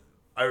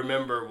I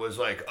remember was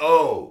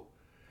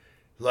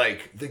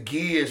the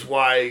gi is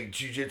why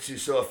jiu-jitsu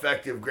is so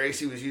effective.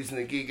 Gracie was using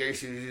the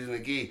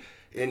gi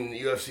in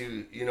the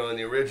UFC, in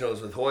the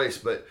originals with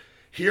Hoist, but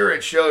here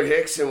it showed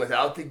Rickson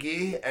without the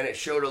gi, and it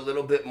showed a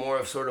little bit more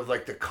of sort of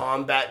the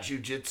combat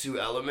jiu-jitsu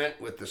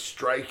element with the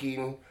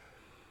striking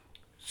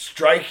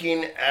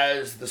striking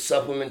as the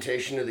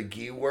supplementation of the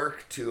gi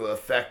work to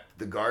affect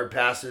the guard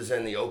passes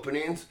and the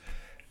openings.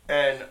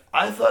 And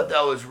I thought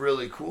that was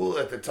really cool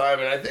at the time.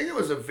 And I think it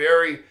was a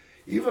very,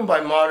 even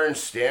by modern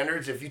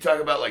standards, if you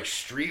talk about like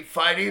street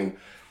fighting,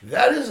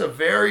 that is a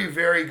very,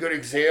 very good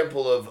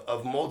example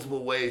of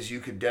multiple ways you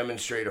could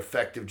demonstrate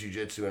effective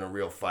jiu-jitsu in a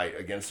real fight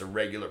against a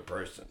regular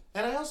person.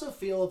 And I also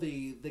feel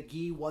the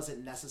gi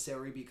wasn't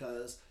necessary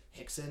because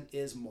Rickson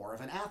is more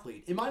of an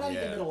athlete. It might not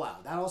even been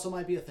allowed. That also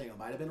might be a thing. It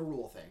might have been a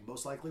rule thing.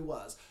 Most likely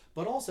was.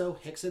 But also,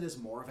 Rickson is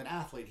more of an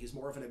athlete. He's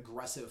more of an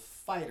aggressive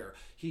fighter.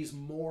 He's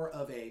more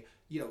of a,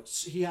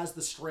 he has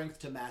the strength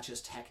to match his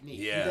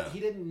technique. Yeah.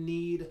 He didn't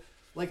need...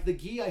 Like, the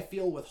gi, I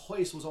feel, with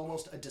Royce was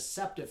almost a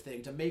deceptive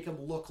thing to make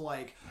him look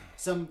like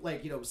some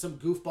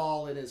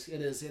goofball in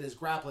his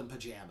grappling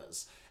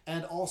pajamas.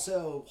 And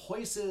also,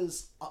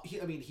 Royce's,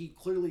 he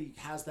clearly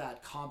has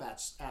that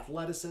combat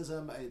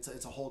athleticism.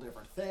 It's a whole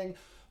different thing.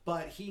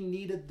 But he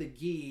needed the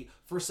gi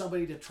for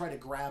somebody to try to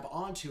grab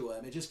onto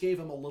him. It just gave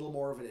him a little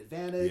more of an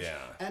advantage. Yeah.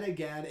 And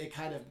again, it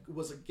kind of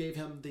gave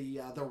him the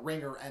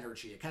ringer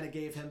energy. It kind of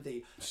gave him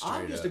the,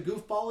 I'm just a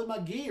goofball in my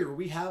gi. Are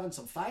we having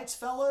some fights,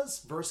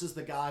 fellas? Versus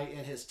the guy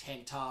in his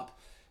tank top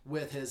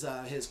with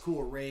his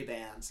cool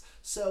Ray-Bans.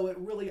 So it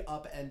really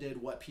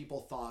upended what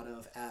people thought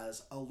of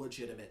as a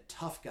legitimate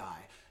tough guy.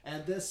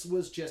 And this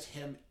was just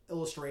him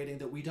illustrating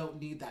that we don't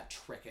need that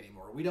trick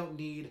anymore. We don't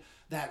need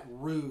that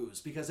ruse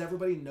because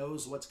everybody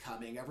knows what's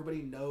coming.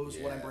 Everybody knows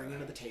what I'm bringing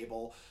to the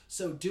table.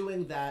 So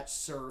doing that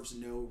serves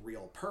no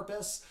real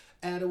purpose.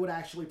 And it would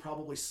actually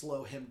probably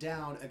slow him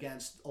down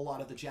against a lot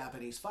of the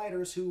Japanese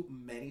fighters who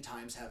many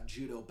times have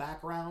judo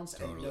backgrounds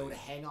and know to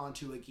hang on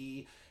to a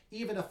gi,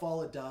 even if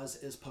all it does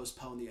is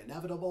postpone the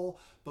inevitable.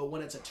 But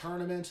when it's a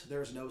tournament,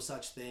 there's no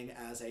such thing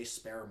as a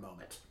spare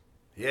moment.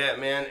 Yeah,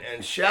 man,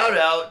 and shout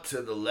out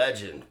to the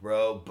legend,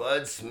 bro.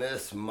 Bud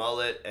Smith's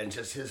mullet and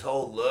just his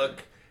whole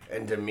look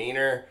and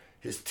demeanor,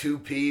 his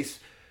two-piece.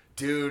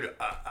 Dude,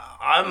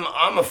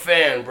 I'm a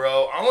fan,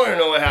 bro. I want to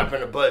know what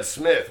happened to Bud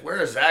Smith.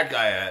 Where is that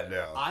guy at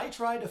now? I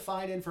tried to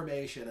find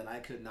information, and I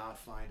could not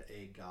find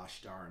a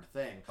gosh darn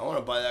thing. I want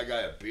to buy that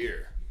guy a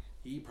beer.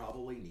 He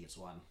probably needs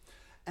one.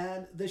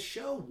 And the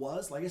show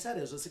was, like I said,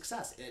 it was a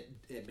success.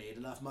 It made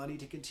enough money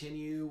to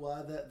continue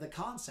the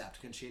concept,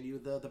 continue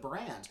the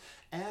brand.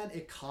 And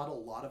it caught a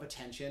lot of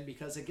attention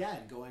because,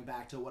 again, going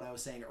back to what I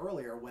was saying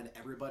earlier, when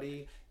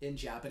everybody in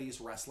Japanese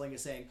wrestling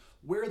is saying,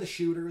 we're the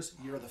shooters,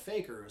 you're the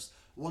fakers.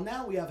 Well,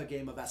 now we have a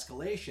game of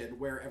escalation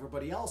where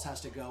everybody else has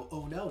to go,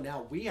 oh no,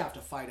 now we have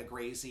to fight a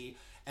Gracie.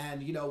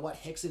 And you know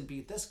what? Rickson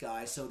beat this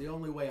guy, so the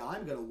only way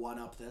I'm going to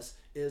one-up this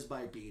is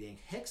by beating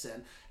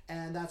Rickson.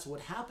 And that's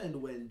what happened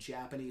when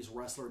Japanese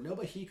wrestler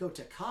Nobuhiko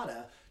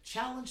Takada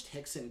challenged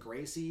Rickson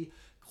Gracie,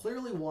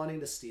 clearly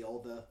wanting to steal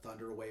the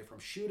thunder away from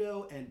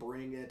Shudo and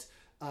bring it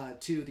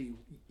to the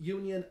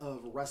Union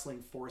of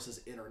Wrestling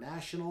Forces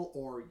International,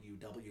 or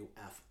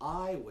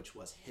UWFI, which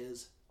was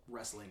his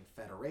wrestling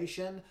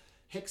federation.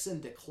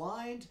 Rickson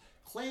declined,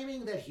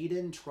 claiming that he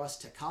didn't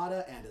trust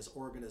Takada and his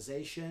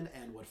organization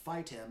and would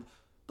fight him,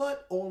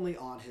 but only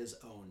on his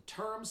own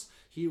terms.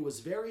 He was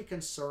very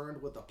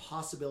concerned with the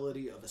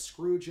possibility of a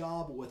screw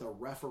job with a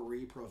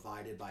referee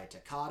provided by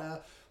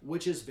Takada,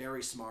 which is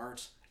very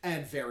smart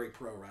and very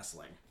pro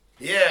wrestling.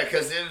 Yeah,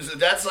 because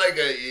that's like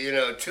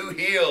two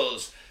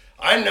heels.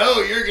 I know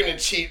you're going to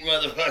cheat,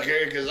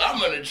 motherfucker, because I'm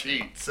going to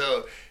cheat.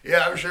 So,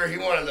 yeah, I'm sure he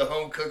wanted the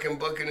home cooking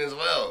booking as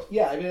well.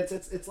 Yeah, I mean,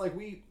 it's like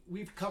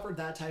we've covered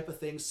that type of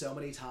thing so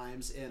many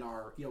times in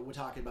our, we're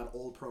talking about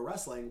old pro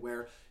wrestling,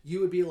 where you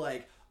would be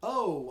like,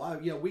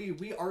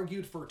 we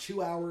argued for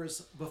 2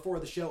 hours before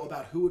the show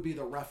about who would be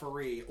the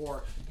referee,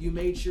 or you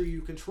made sure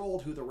you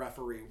controlled who the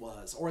referee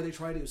was, or they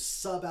try to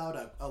sub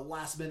out a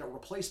last-minute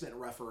replacement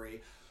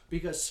referee,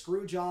 because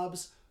screw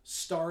jobs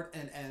start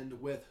and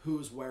end with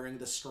who's wearing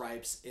the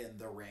stripes in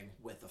the ring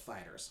with the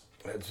fighters.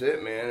 That's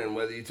it, man. And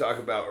whether you talk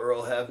about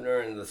Earl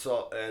Hebner and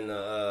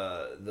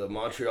the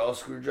Montreal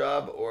screw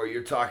job, or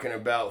you're talking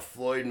about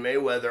Floyd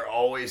Mayweather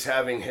always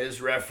having his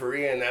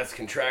referee, and that's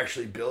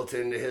contractually built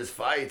into his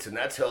fights, and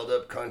that's held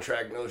up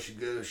contract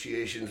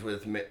negotiations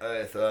with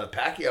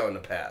Pacquiao in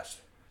the past.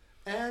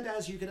 And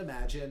as you can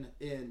imagine,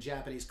 in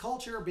Japanese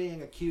culture,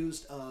 being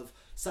accused of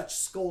such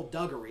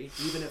skullduggery,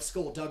 even if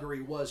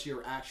skullduggery was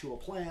your actual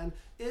plan,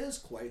 is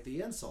quite the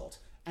insult.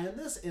 And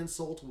this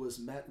insult was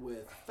met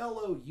with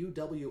fellow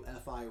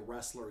UWFI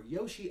wrestler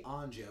Yoshi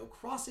Anjo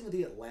crossing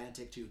the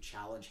Atlantic to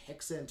challenge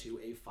Rickson to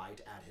a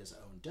fight at his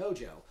own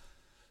dojo.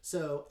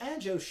 So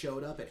Anjo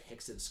showed up at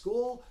Rickson's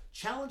school,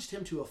 challenged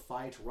him to a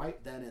fight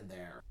right then and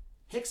there.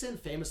 Rickson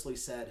famously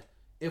said,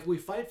 "If we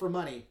fight for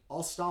money,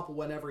 I'll stop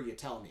whenever you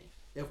tell me.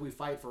 If we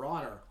fight for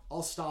honor,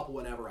 I'll stop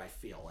whenever I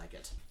feel like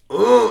it."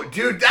 Ooh,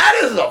 dude,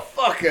 that is a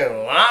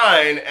fucking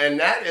line, and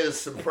that is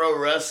some pro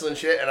wrestling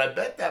shit, and I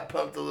bet that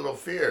pumped a little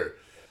fear.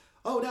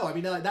 Oh, no, I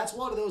mean, that's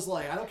one of those,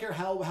 like, I don't care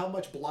how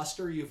much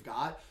bluster you've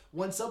got.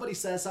 When somebody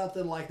says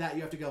something like that,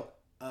 you have to go,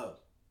 oh,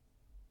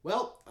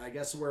 well, I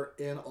guess we're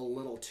in a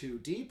little too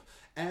deep.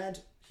 And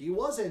he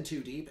was in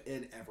too deep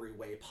in every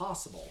way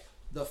possible.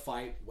 The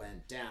fight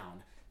went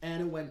down.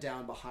 and it went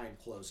down behind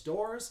closed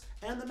doors,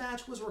 and the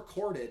match was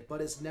recorded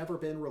but has never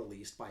been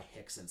released by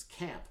Hickson's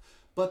camp.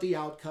 But the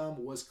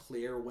outcome was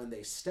clear when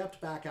they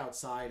stepped back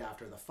outside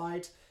after the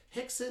fight.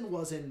 Hickson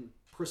was in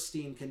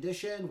pristine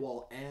condition,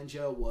 while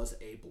Anjo was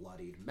a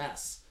bloodied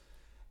mess.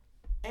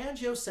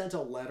 Anjo sent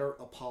a letter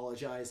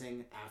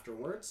apologizing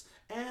afterwards,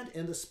 and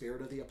in the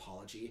spirit of the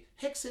apology,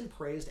 Hickson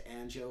praised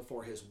Anjo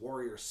for his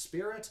warrior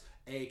spirit,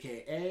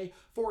 aka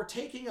for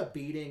taking a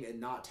beating and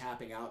not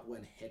tapping out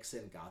when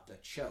Hickson got the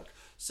choke.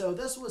 So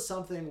this was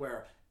something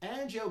where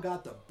Anjo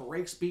got the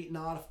brakes beaten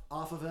off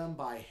of him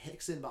by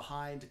Hickson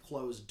behind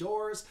closed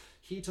doors.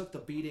 He took the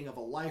beating of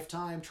a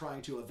lifetime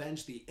trying to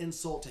avenge the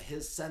insult to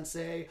his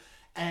sensei,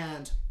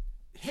 and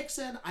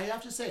Hickson, I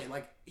have to say,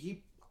 like,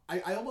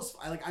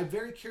 I'm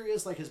very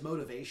curious, like, his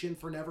motivation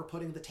for never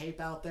putting the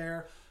tape out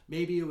there.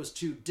 Maybe it was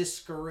to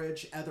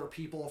discourage other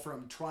people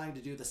from trying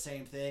to do the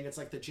same thing. It's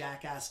like the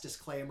Jackass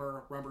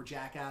disclaimer. Remember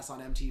Jackass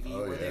on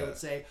MTV, where they would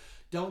say,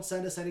 don't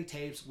send us any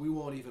tapes, we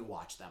won't even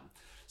watch them.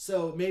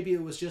 So maybe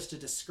it was just to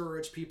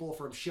discourage people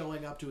from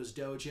showing up to his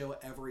dojo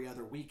every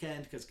other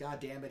weekend, because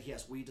god damn it, he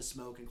has weed to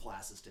smoke and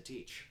classes to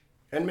teach.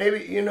 And maybe,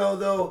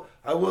 though,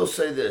 I will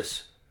say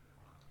this.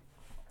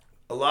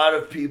 A lot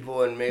of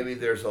people, and maybe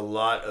there's a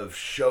lot of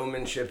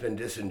showmanship and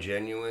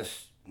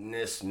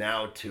disingenuousness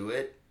now to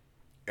it,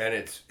 and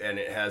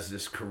it has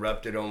this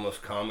corrupted,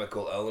 almost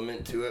comical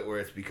element to it, where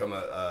it's become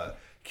a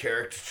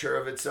caricature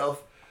of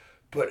itself.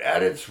 But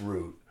at its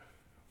root,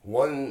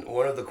 one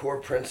of the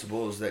core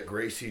principles that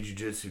Gracie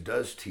Jiu-Jitsu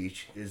does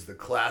teach is the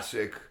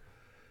classic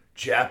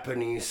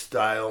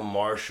Japanese-style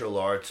martial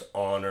arts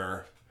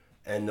honor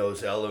and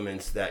those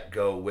elements that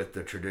go with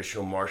the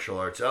traditional martial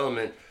arts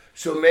element.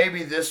 So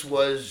maybe this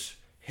was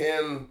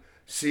him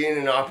seeing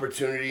an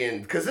opportunity,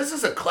 and because this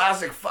is a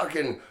classic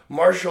fucking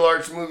martial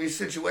arts movie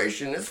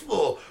situation. This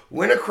fool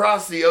went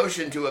across the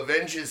ocean to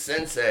avenge his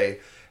sensei,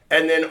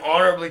 and then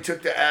honorably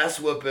took the ass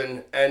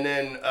whooping, and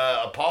then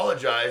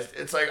apologized.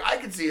 It's like, I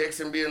could see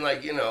Hickson being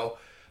like,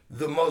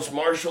 the most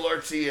martial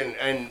artsy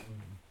and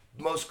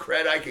most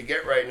cred I could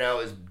get right now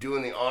is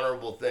doing the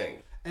honorable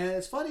thing. And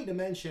it's funny to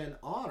mention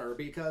honor,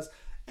 because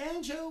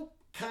Anjo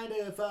kind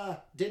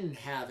of didn't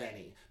have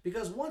any.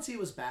 Because once he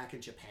was back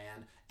in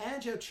Japan,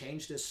 Anjo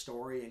changed his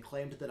story and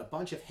claimed that a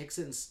bunch of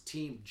Hickson's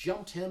team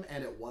jumped him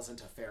and it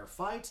wasn't a fair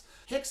fight.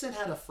 Hickson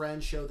had a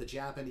friend show the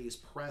Japanese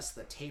press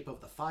the tape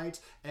of the fight,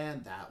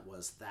 and that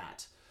was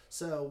that.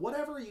 So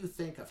whatever you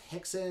think of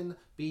Hickson,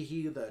 be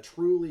he the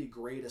truly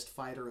greatest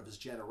fighter of his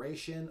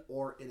generation,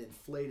 or an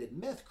inflated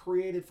myth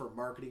created for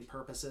marketing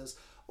purposes,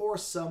 or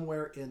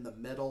somewhere in the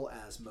middle,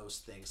 as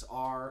most things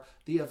are,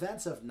 the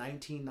events of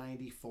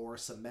 1994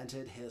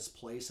 cemented his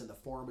place in the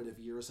formative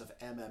years of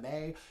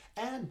MMA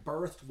and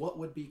birthed what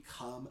would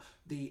become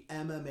the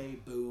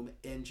MMA boom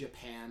in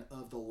Japan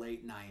of the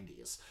late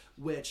 90s,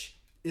 which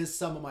is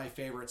some of my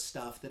favorite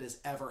stuff that has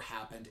ever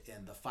happened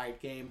in the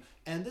fight game,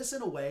 and this,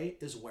 in a way,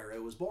 is where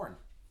it was born.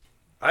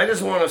 I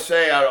just want to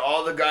say, out of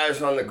all the guys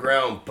on the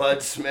ground,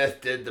 Bud Smith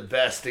did the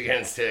best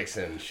against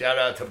Hickson. Shout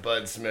out to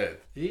Bud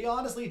Smith. He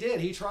honestly did.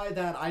 He tried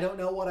that, I don't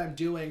know what I'm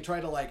doing, try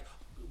to, like,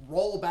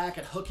 roll back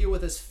and hook you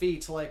with his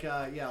feet, like,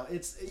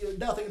 it's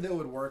nothing that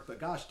would work, but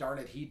gosh darn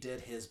it, he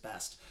did his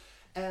best.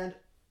 And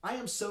I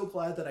am so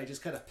glad that I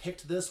just kind of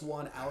picked this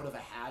one out of a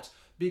hat,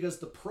 because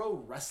the pro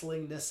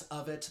wrestlingness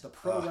of it, the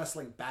pro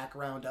wrestling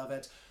background of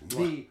it,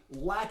 the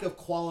lack of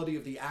quality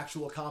of the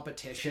actual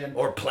competition.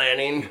 Or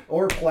planning.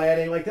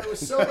 Like, there were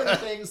so many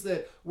things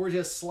that were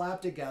just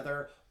slapped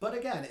together. But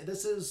again,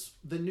 this is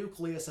the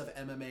nucleus of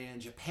MMA in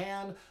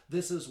Japan.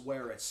 This is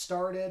where it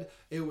started.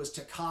 It was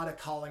Takada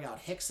calling out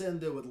Hickson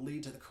that would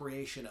lead to the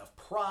creation of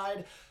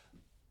Pride.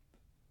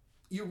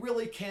 You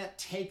really can't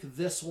take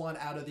this one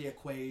out of the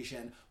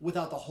equation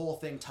without the whole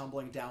thing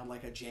tumbling down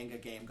like a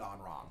Jenga game gone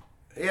wrong.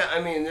 Yeah,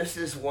 I mean, this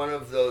is one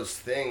of those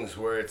things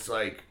where it's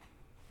like,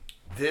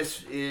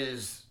 this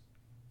is,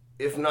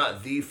 if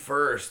not the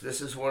first, this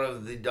is one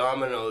of the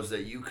dominoes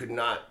that you could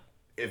not,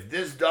 if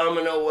this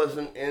domino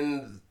wasn't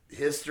in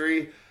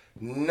history,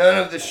 none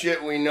of the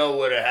shit we know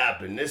would have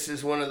happened. This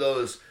is one of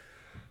those,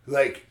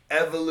 like,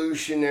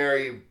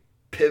 evolutionary,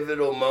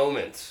 pivotal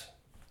moments.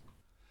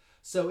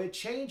 So it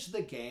changed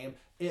the game.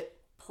 It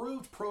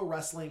proved pro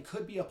wrestling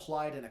could be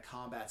applied in a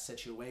combat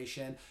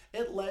situation.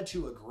 It led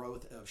to a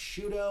growth of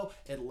Shudo.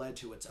 It led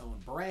to its own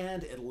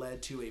brand. It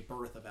led to a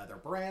birth of other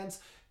brands.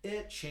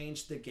 It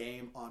changed the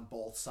game on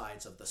both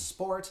sides of the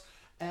sport.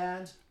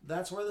 And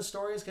that's where the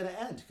story is going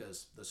to end,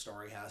 because the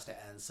story has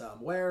to end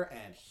somewhere,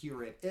 and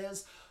here it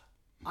is.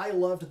 I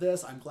loved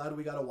this. I'm glad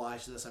we got to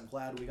watch this. I'm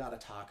glad we got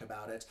to talk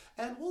about it.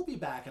 And we'll be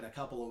back in a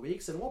couple of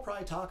weeks, and we'll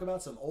probably talk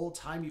about some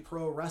old-timey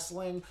pro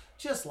wrestling,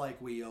 just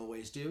like we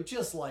always do,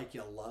 just like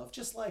you love,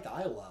 just like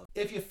I love.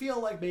 If you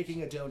feel like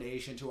making a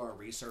donation to our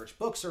research,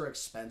 books are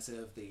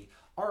expensive. The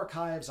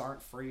archives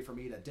aren't free for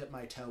me to dip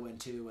my toe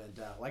into,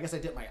 and I guess I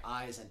dip my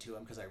eyes into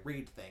them because I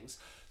read things.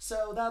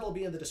 So that'll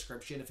be in the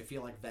description if you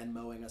feel like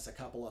Venmoing us a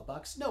couple of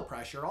bucks. No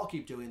pressure. I'll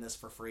keep doing this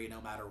for free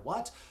no matter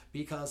what,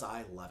 because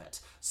I love it.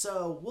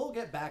 So we'll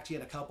get back to you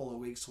in a couple of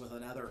weeks with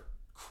another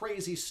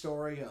crazy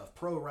story of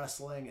pro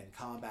wrestling and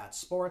combat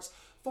sports.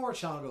 For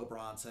Chongo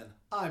Bronson,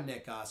 I'm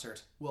Nick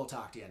Gossert. We'll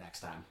talk to you next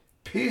time.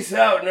 Peace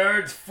out,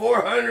 nerds.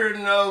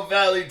 400-0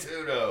 Valley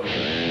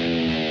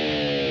Tudo.